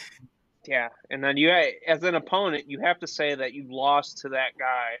 Yeah, and then as an opponent, you have to say that you lost to that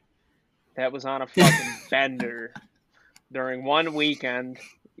guy that was on a fucking bender during one weekend.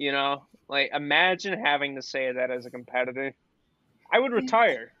 You know, like imagine having to say that as a competitor. I would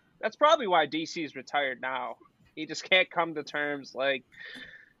retire. That's probably why DC's retired now. He just can't come to terms like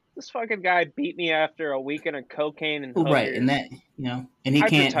this fucking guy beat me after a weekend of cocaine and Right, and hookers. that and he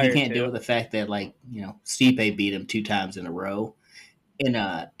I'd retire can't deal too. with the fact that like Stipe beat him 2 times in a row. And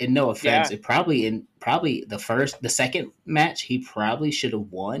no offense, Yeah. it probably the second match he probably should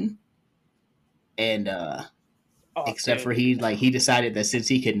have won, and Oh, except for dude. he decided that since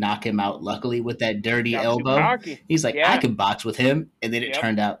he could knock him out, luckily with that dirty Got too elbow, cocky. he's like, I Yeah. could box with him, and then it Yep.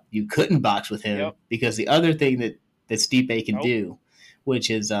 turned out you couldn't box with him Yep. because the other thing that Stipe can Nope. do,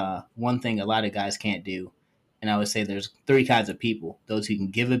 which is one thing a lot of guys can't do. And I would say there's 3 kinds of people: those who can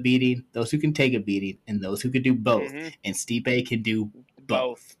give a beating, those who can take a beating, and those who can do both. Mm-hmm. And Stipe can do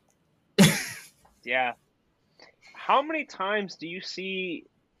both. Yeah. How many times do you see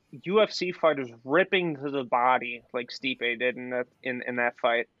UFC fighters ripping to the body like Stipe did in that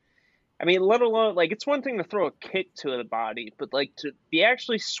fight? I mean, let alone like it's one thing to throw a kick to the body, but like to be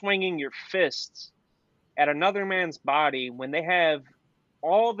actually swinging your fists at another man's body when they have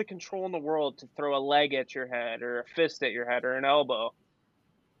all the control in the world to throw a leg at your head or a fist at your head or an elbow.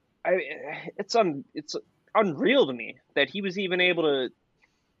 It's unreal to me that he was even able to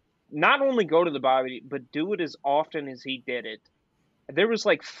not only go to the body but do it as often as he did it. There was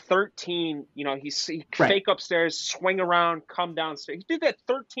like 13, he Right. fake upstairs, swing around, come downstairs. He did that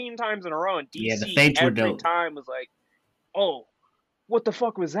 13 times in a row, and Yeah, the DC feints were every dope. time was like, oh, what the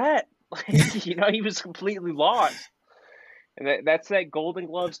fuck was that? He was completely lost. And that's that Golden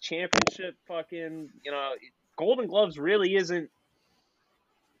Gloves championship fucking, Golden Gloves really isn't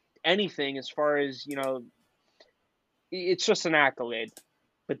anything as far as, it's just an accolade.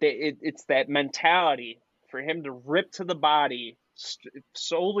 But it's that mentality for him to rip to the body,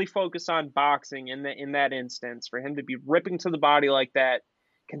 solely focus on boxing in that instance, for him to be ripping to the body like that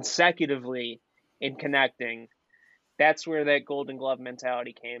consecutively and connecting. That's where that Golden Glove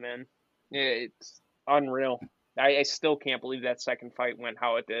mentality came in. It's unreal. I still can't believe that second fight went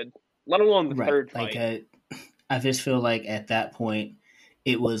how it did, let alone the third fight. I just feel like at that point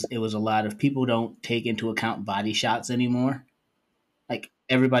it was a lot of people don't take into account body shots anymore. Like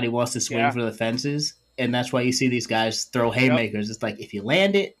everybody wants to swing for the fences, and that's why you see these guys throw haymakers. Yep. It's like if you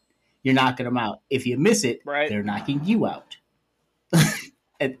land it, you're knocking them out. If you miss it, they're knocking you out.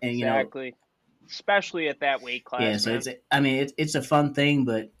 and exactly. Especially at that weight class. Yeah, so it's a fun thing,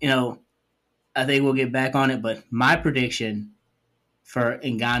 but I think we'll get back on it. But my prediction for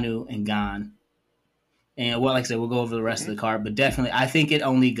Ngannou and Gane, and like I said, we'll go over the rest of the card, but definitely I think it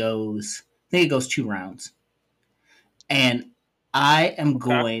goes 2 rounds. And I am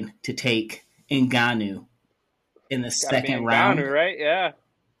going to take Ngannou in the second round. Ngannou, right? Yeah.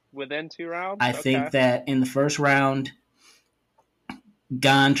 Within 2 rounds? I think that in the first round,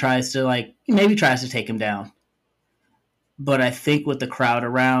 Gane tries to take him down. But I think with the crowd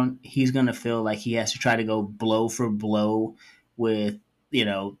around, he's going to feel like he has to try to go blow for blow with,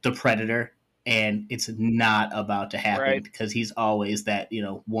 the Predator. And it's not about to happen because he's always that,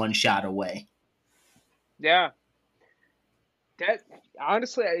 one shot away. Yeah. That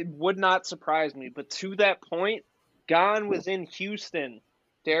honestly, it would not surprise me. But to that point, Gane was in Houston,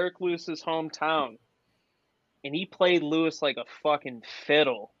 Derek Lewis's hometown. And he played Lewis like a fucking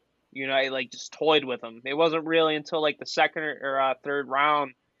fiddle. He just toyed with him. It wasn't really until like the second or third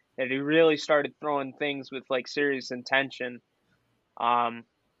round that he really started throwing things with like serious intention. Lewis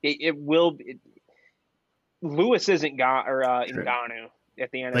isn't Ngannou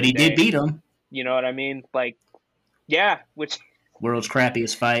at the end of the day. But he did beat him. You know what I mean? Like, yeah, which world's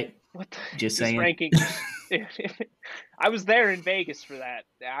crappiest fight. What the, just saying. Ranking. I was there in Vegas for that.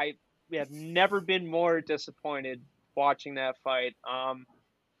 I have never been more disappointed watching that fight.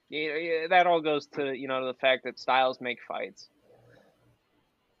 That all goes to the fact that styles make fights.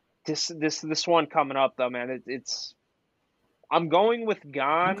 This one coming up though, man, it's I'm going with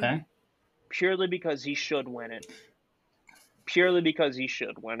Gane purely because he should win it.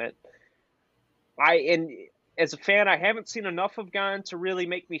 And as a fan, I haven't seen enough of Gane to really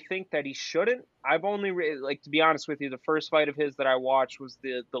make me think that he shouldn't. I've only to be honest with you, the first fight of his that I watched was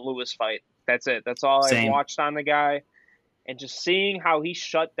the Lewis fight. That's it. That's all I watched on the guy. And just seeing how he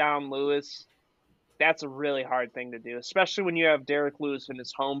shut down Lewis, that's a really hard thing to do, especially when you have Derek Lewis in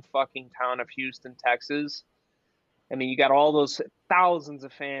his home fucking town of Houston, Texas. I mean, you got all those thousands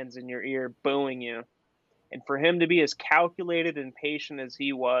of fans in your ear booing you. And for him to be as calculated and patient as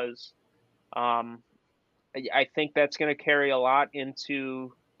he was, I think that's going to carry a lot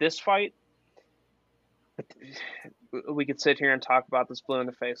into this fight we could sit here and talk about this blue in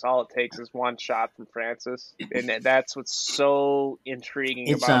the face. All it takes is one shot from Francis, and that's what's so intriguing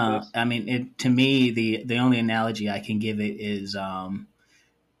It's about this. I mean, to me, the only analogy I can give it is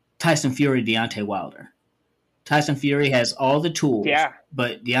Tyson Fury, Deontay Wilder. Tyson Fury has all the tools, Yeah,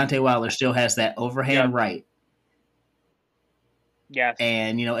 but Deontay Wilder still has that overhand right. Yes,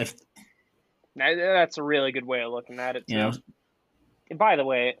 and if that's a really good way of looking at it too. And by the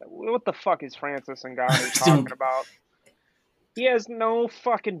way, what the fuck is Francis Ngannou talking about? He has no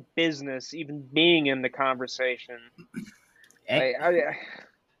fucking business even being in the conversation.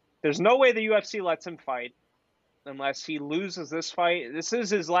 There's no way the UFC lets him fight unless he loses this fight. This is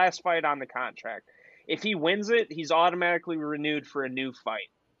his last fight on the contract. If he wins it, he's automatically renewed for a new fight.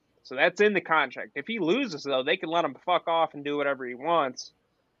 So that's in the contract. If he loses, though, they can let him fuck off and do whatever he wants.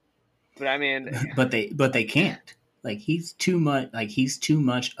 But I mean, but they can't. Like he's too much. Like he's too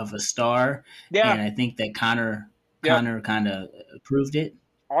much of a star. Yeah, and I think that Conor kind of proved it.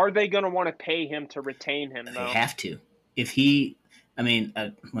 Are they going to want to pay him to retain him? Though? They have to. If he, I mean,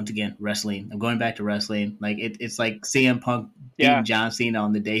 once again, wrestling. I'm going back to wrestling. Like it's like CM Punk beating John Cena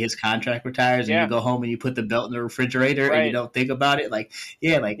on the day his contract retires, and you go home and you put the belt in the refrigerator and you don't think about it. Like,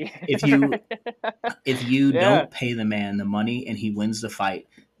 if you don't pay the man the money and he wins the fight,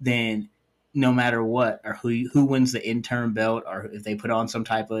 then no matter what, or who wins the interim belt, or if they put on some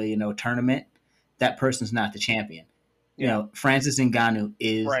type of tournament, that person's not the champion. Francis Ngannou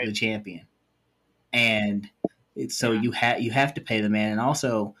is the champion, and so you have to pay the man. And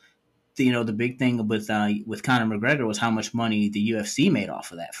also, the big thing with Conor McGregor was how much money the UFC made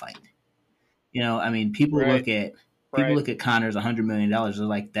off of that fight. I mean, people look at Conor's $100 million. They're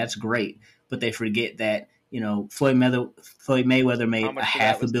like, that's great, but they forget that Floyd Mayweather made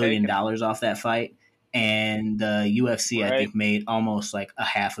 $500 million off that fight, and the UFC I think made almost like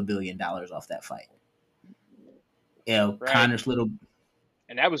 $500 million off that fight. Conor's little,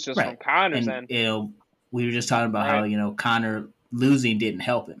 and that was just from Conor's end. We were just talking about how Conor losing didn't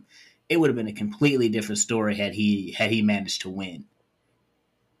help him. It would have been a completely different story had he managed to win.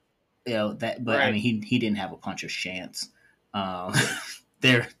 I mean, he didn't have a puncher's chance.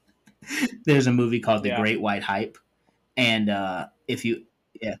 There's a movie called The Great White Hype, and that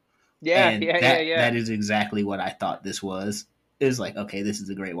is exactly what I thought this was. It was like, okay, this is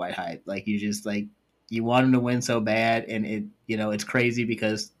a Great White Hype. Like you just you want him to win so bad, and it's crazy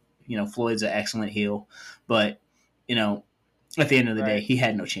because Floyd's an excellent heel, but at the end of the day, he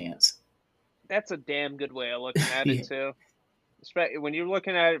had no chance. That's a damn good way of looking at it too. When you're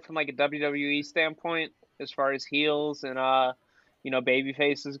looking at it from like a WWE standpoint, as far as heels and baby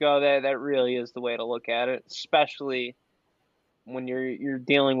faces go, that really is the way to look at it, especially when you're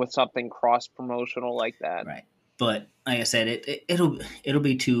dealing with something cross promotional like that. Right. But like I said, it'll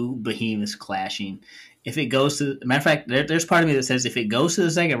be two behemoths clashing. If it goes to, matter of fact, there's part of me that says if it goes to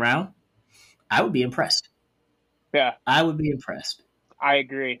the second round, I would be impressed. Yeah, I would be impressed. I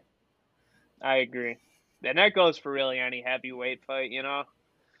agree. And that goes for really any heavyweight fight.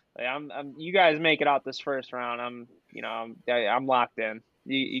 You guys make it out this first round. I'm locked in.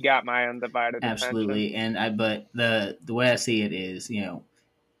 You got my undivided absolutely attention. But the way I see it is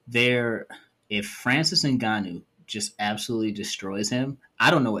if Francis Ngannou just absolutely destroys him,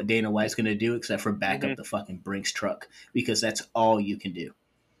 I don't know what Dana White's going to do except for back up the fucking Brinks truck, because that's all you can do.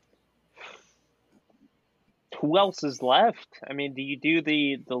 Who else is left? I mean, do you do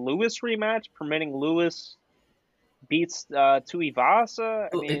the Lewis rematch, permitting Lewis beats Tuivasa?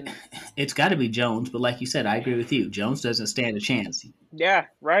 I mean, it's got to be Jones, but like you said, I agree with you. Jones doesn't stand a chance. Yeah,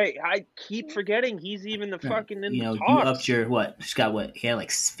 right. I keep forgetting he's even the fucking in the talks. You upped your he's got he had like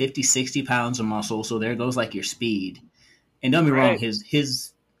 50, 60 pounds of muscle, so there goes like your speed. And don't be wrong,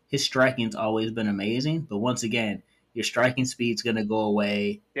 his striking's always been amazing, but once again, your striking speed's gonna go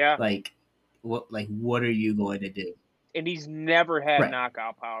away. Yeah. What are you going to do? And he's never had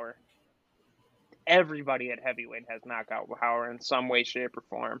knockout power. Everybody at heavyweight has knockout power in some way, shape, or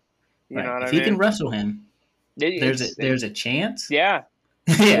form. You know what I mean? If he can wrestle him, there's a chance. Yeah.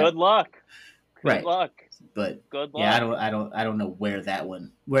 Good luck. Good luck. But good luck. Yeah, I don't know where that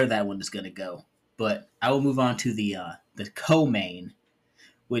one is going to go. But I will move on to the co-main,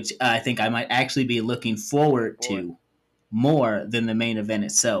 which I think I might actually be looking forward to more than the main event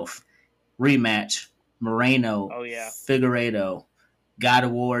itself. Rematch, Moreno, Figueiredo, God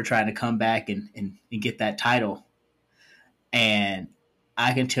of War trying to come back and get that title. And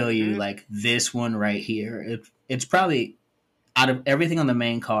I can tell you, this one right here, it's probably, out of everything on the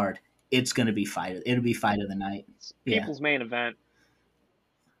main card, it's going to be it'll be fight of the night. People's main event.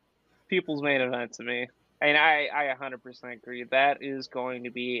 People's main event to me. And I 100% agree. That is going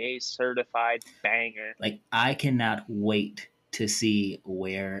to be a certified banger. Like, I cannot wait to see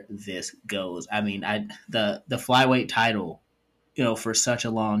where this goes. I mean, the flyweight title, for such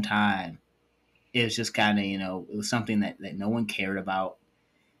a long time, it was just kind of, it was something that no one cared about.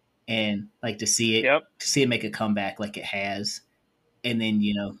 And like Yep. to see it make a comeback like it has, and then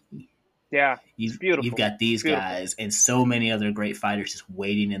Yeah. It's you've beautiful. got these Beautiful. guys and so many other great fighters just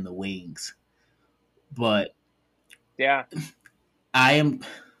waiting in the wings. But Yeah. I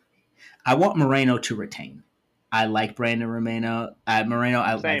want Moreno to retain. I like Brandon Moreno. I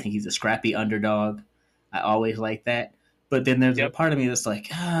Same. think he's a scrappy underdog. I always like that. But then there's a Yep. part of me that's like,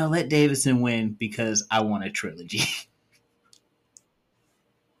 let Davison win because I want a trilogy.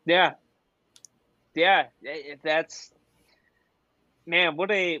 Yeah. Yeah. That's man.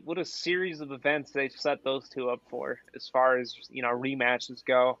 What a series of events they've set those two up for as far as rematches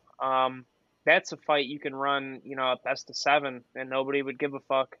go. That's a fight you can run a best of 7 and nobody would give a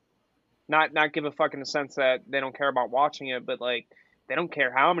fuck. Not give a fuck in the sense that they don't care about watching it, but like they don't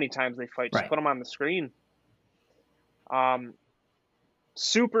care how many times they fight. Just Right. put them on the screen. Um,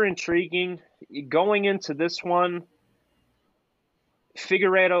 Super intriguing. Going into this one,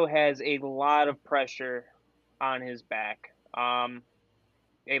 Figueiredo has a lot of pressure on his back.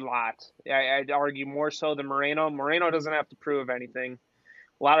 A lot. I'd argue more so than Moreno. Moreno doesn't have to prove anything.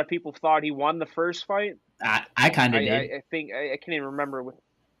 A lot of people thought he won the first fight. I kind of did. I think I can't even remember.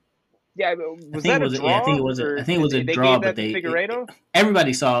 Yeah, I was think that it a was. Yeah, I think draw? it was. I Or think it was a they draw, gave but that to Figueiredo?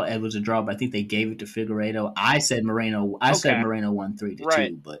 everybody saw it was a draw. But I think they gave it to Figueiredo. I said Moreno. Okay, Moreno won 3-2.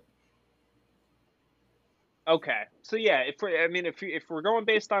 right. But Okay, so yeah, if we're going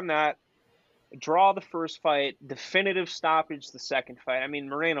based on that, draw the first fight, definitive stoppage the second fight. I mean,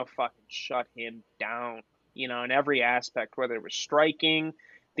 Moreno fucking shut him down, in every aspect, whether it was striking,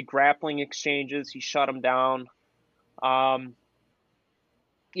 the grappling exchanges, he shut him down. Um,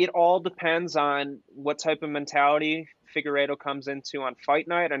 it all depends on what type of mentality Figueiredo comes into on fight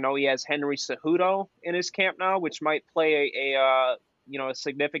night. I know he has Henry Cejudo in his camp now, which might play a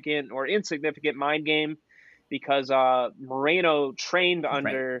significant or insignificant mind game because Moreno trained right.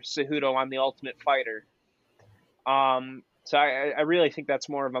 under Cejudo on The Ultimate Fighter. So I really think that's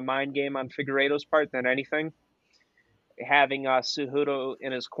more of a mind game on Figueiredo's part than anything, having Cejudo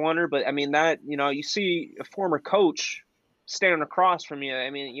in his corner. But I mean that you see a former coach standing across from you. I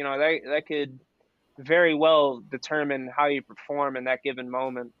mean that could very well determine how you perform in that given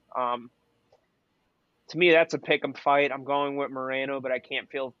moment. To me, that's a pick 'em fight. I'm going with Moreno, but I can't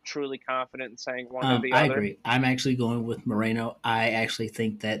feel truly confident in saying one or the I other. agree. I'm actually going with Moreno. I actually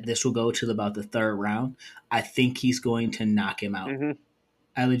think that this will go to about the third round. I think he's going to knock him out. Hmm.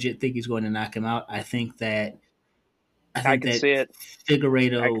 I legit think he's going to knock him out. I I think could that see it. I could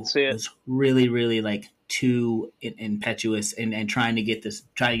Figueredo see it. was really, really like too impetuous and trying to get this,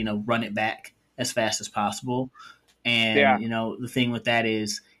 try to run it back as fast as possible. And Yeah. the thing with that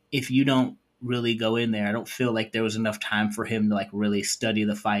is, if you don't really go in there, I don't feel like there was enough time for him to like really study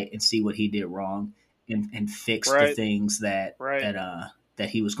the fight and see what he did wrong and fix the Right. things Right. that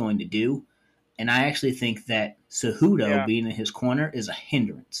he was going to do. And I actually think that Cejudo Yeah. being in his corner is a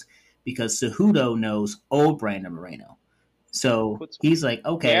hindrance because Cejudo knows old Brandon Moreno. So Puts. he's like,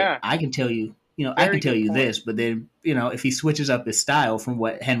 okay, Yeah. I can tell you, I can Very tell good you point. this, but then, if he switches up his style from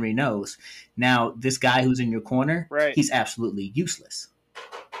what Henry knows, now this guy who's in your corner, Right. he's absolutely useless.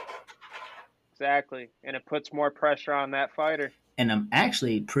 Exactly. And it puts more pressure on that fighter. And I'm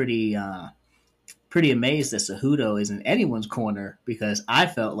actually pretty amazed that Cejudo is in anyone's corner because I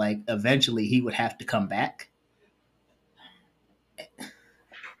felt like eventually he would have to come back.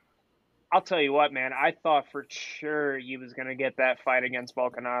 I'll tell you what, man. I thought for sure he was going to get that fight against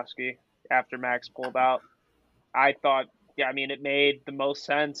Volkanovski after Max pulled out. I thought, yeah, I mean, it made the most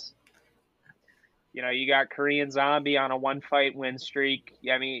sense. You got Korean Zombie on a 1-fight win streak.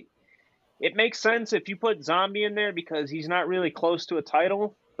 Yeah, I mean, it makes sense if you put Zombie in there because he's not really close to a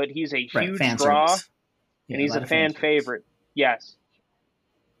title, but he's a Right, huge fan draw service. and Yeah, a he's lot a of fan fan service. favorite. Yes,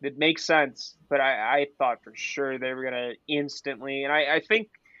 it makes sense. But I thought for sure they were going to instantly. And I think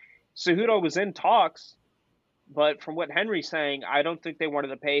Cejudo was in talks, but from what Henry's saying, I don't think they wanted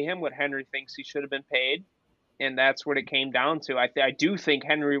to pay him what Henry thinks he should have been paid. And that's what it came down to. I do think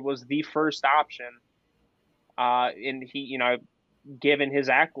Henry was the first option. And he, given his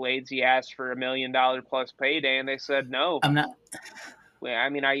accolades, he asked for $1 million plus payday, and they said no. I'm not. Well, I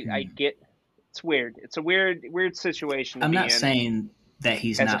mean, I get it's weird. It's a weird situation to I'm be not in saying that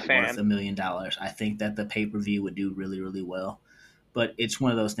he's as a not worth fan. $1 million. I think that the pay per view would do really, really well. But it's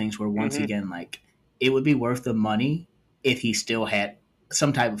one of those things where, once Hmm. again, like, it would be worth the money if he still had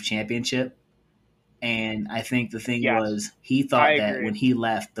some type of championship. And I think the thing Yes, was he I thought that agree. when he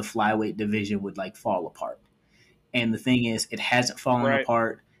left, the flyweight division would like fall apart. And the thing is, it hasn't fallen Right.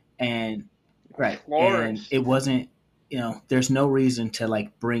 apart. And right, and Flourish. it wasn't. There's no reason to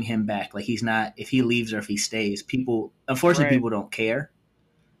like bring him back. Like he's not. If he leaves or if he stays, people unfortunately Right. people don't care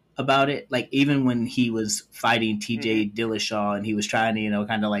about it. Like even when he was fighting Hmm. TJ Dillashaw and he was trying to,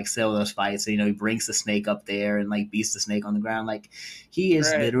 kind of like sell those fights, he brings the snake up there and like beats the snake on the ground. Like he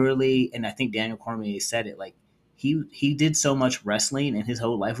is Right. literally, and I think Daniel Cormier said it, like he did so much wrestling and his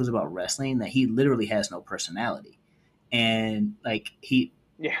whole life was about wrestling that he literally has no personality. And like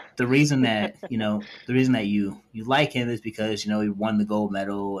Yeah. the reason that you like him is because he won the gold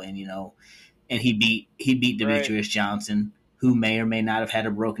medal and he beat Right. Demetrius Johnson, who may or may not have had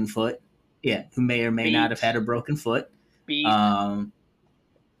a broken foot. Yeah, who may or may not have Beat. had a broken foot. Beat. Um,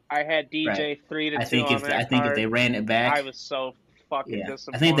 I had right. DJ three to I two think on if I that think if card. they ran it I back, was so fucking yeah, I think if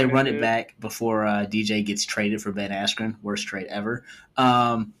they disappointed, run it dude. back before DJ gets traded for Ben Askren, worst trade ever.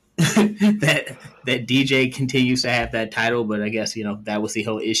 That DJ continues to have that title, but I guess that was the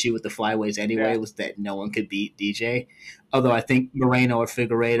whole issue with the flyweights anyway, Yeah. was that no one could beat DJ. Although I think Moreno or Right.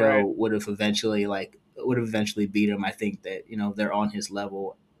 Figueiredo would have eventually beat him. I think that they're on his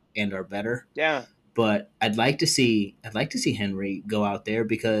level and are better. Yeah. But I'd like to see Henry go out there,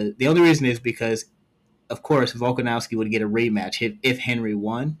 because the only reason is because of course Volkanovski would get a rematch if Henry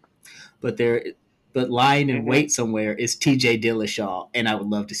won. But lying in Hmm. wait somewhere is T.J. Dillashaw, and I would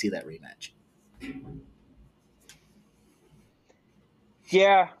love to see that rematch.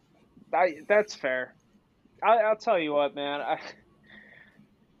 Yeah. That's fair. I'll tell you what, man.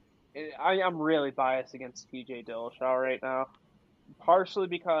 I'm really biased against TJ Dillashaw right now. Partially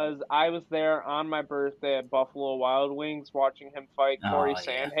because I was there on my birthday at Buffalo Wild Wings watching him fight Corey Oh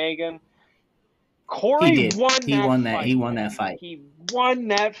yeah, Sandhagen. he Corey did. won He that won that. He fight, won that man. fight. He won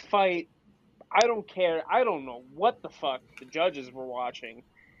that fight. I don't care. I don't know what the fuck the judges were watching.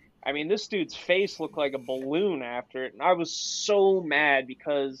 I mean, this dude's face looked like a balloon after it, and I was so mad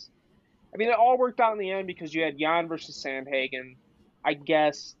because I mean, it all worked out in the end because you had Jan versus Sandhagen. I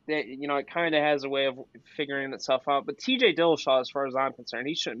guess that it kind of has a way of figuring itself out. But TJ Dillashaw, as far as I'm concerned,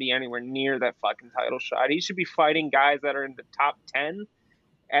 he shouldn't be anywhere near that fucking title shot. He should be fighting guys that are in the top 10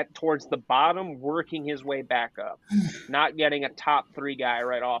 at towards the bottom, working his way back up, not getting a top 3 guy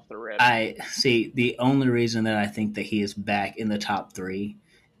right off the rip. I see. The only reason that I think that he is back in the top three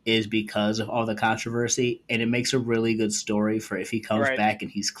is because of all the controversy, and it makes a really good story for if he comes Right? back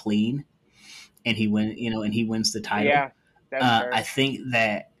and he's clean and he wins the title. Yeah, that's I fair. think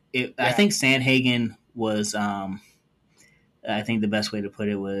that I Yeah, think Sandhagen was. I think the best way to put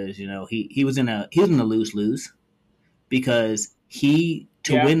it was, he was in a lose lose, because he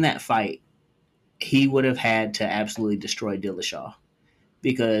to yeah, win that fight he would have had to absolutely destroy Dillashaw,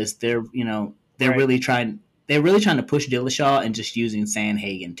 because they're right. really trying to push Dillashaw and just using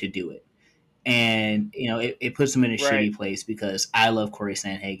Sandhagen to do it. And it puts him in a Right. shitty place, because I love Corey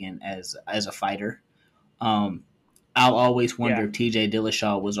Sandhagen as a fighter. Um, I'll always wonder Yeah. if TJ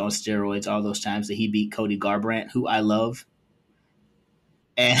Dillashaw was on steroids all those times that he beat Cody Garbrandt, who I love.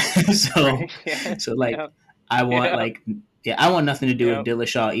 And so Right. Yeah. so like Yeah. I want Yeah. like yeah, I want nothing to do with Yeah.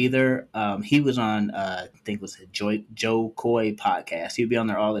 Dillashaw either. He was on I think it was a Joe Coy podcast. He'd be on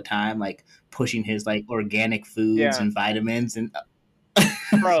there all the time, like pushing his like organic foods Yeah. and vitamins and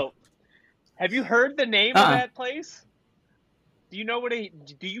Bro, have you heard the name of uh that place? Do you know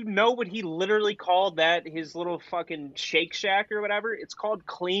what he literally called that his little fucking Shake Shack or whatever? It's called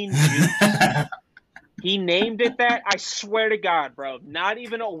Clean Juice. He named it that. I swear to God, bro. Not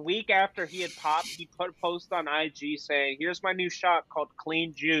even a week after he had popped, he put a post on IG saying, "Here's my new shop called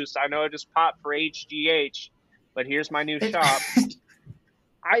Clean Juice. I know I just popped for HGH, but here's my new shop."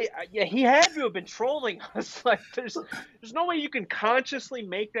 Yeah, he had to have been trolling us. Like, there's no way you can consciously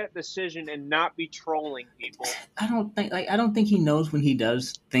make that decision and not be trolling people. I don't think he knows when he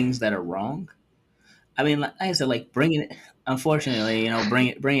does things that are wrong. I mean, like I said, like bringing it. Unfortunately,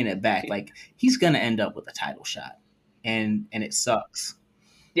 bringing it back. Like he's gonna end up with a title shot, and it sucks.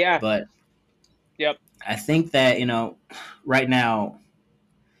 Yeah. But Yep. I think that right now,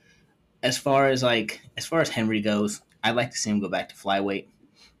 as far as Henry goes, I'd like to see him go back to flyweight,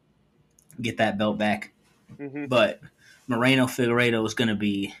 get that belt back. Hmm. But Moreno Figueiredo is gonna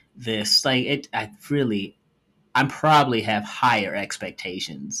be this like it. I'm probably have higher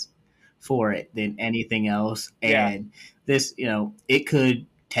expectations for it than anything else. Yeah. And this, it could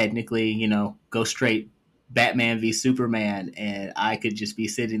technically, go straight Batman v Superman, and I could just be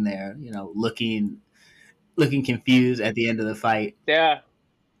sitting there, looking confused at the end of the fight. Yeah. What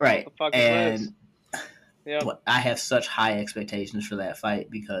the Right. fuck is this? And Yep. I have such high expectations for that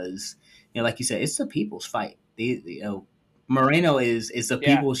fight, because like you said, it's the people's fight. Moreno is the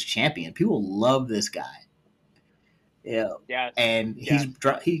Yeah. people's champion. People love this guy. Yeah, Yes. and Yes.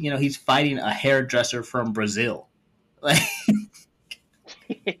 he's fighting a hairdresser from Brazil. Like,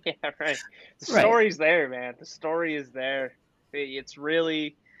 Yeah, right. The right. story's there, man. The story is there. It's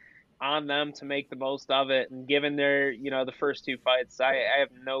really on them to make the most of it. And given their, the first two fights, I have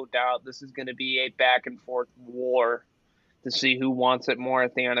no doubt this is going to be a back and forth war to see who wants it more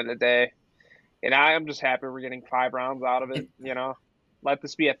at the end of the day. And I am just happy we're getting 5 rounds out of it. Let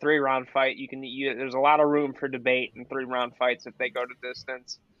this be a 3-round fight. There's a lot of room for debate in 3-round fights if they go to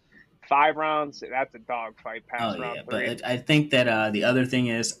distance. 5 rounds, that's a dog fight Oh past round yeah, 3. but I think that the other thing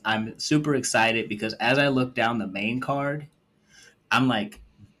is I'm super excited because as I look down the main card, I'm like,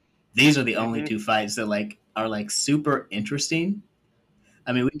 these are the only two fights that are super interesting.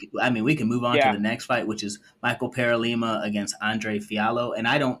 We can move on to Yeah. the next fight, which is Michael Paralima against Andre Fialho, and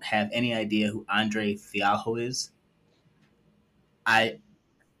I don't have any idea who Andre Fialho is. I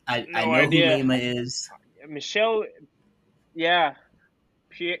No know who idea. Lima is. Michelle, yeah.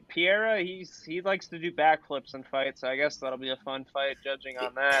 Piera, he likes to do backflips in fights. So I guess that'll be a fun fight, judging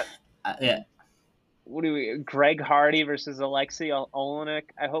on that. Yeah. What do we? Greg Hardy versus Alexei Olenek.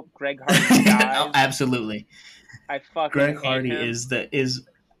 I hope Greg Hardy dies. Oh, absolutely. I fucking Greg hate Hardy him. is.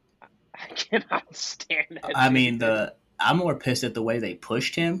 I cannot stand it. I'm more pissed at the way they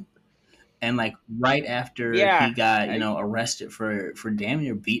pushed him, and right after Yeah. he got arrested for damn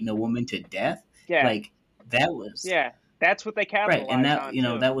near beating a woman to death. Yeah. That was That's what they capitalized right, and that on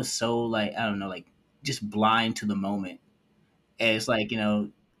too. that was so I don't know, just blind to the moment. And it's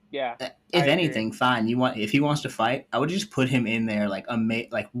Yeah. if anything, fine. If he wants to fight, I would just put him in there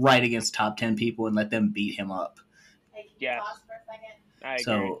right against top 10 people and let them beat him up. Yeah. I agree.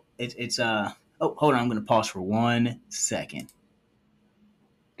 So it's oh, hold on, I'm gonna pause for 1 second.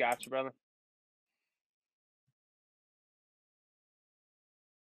 Gotcha, brother.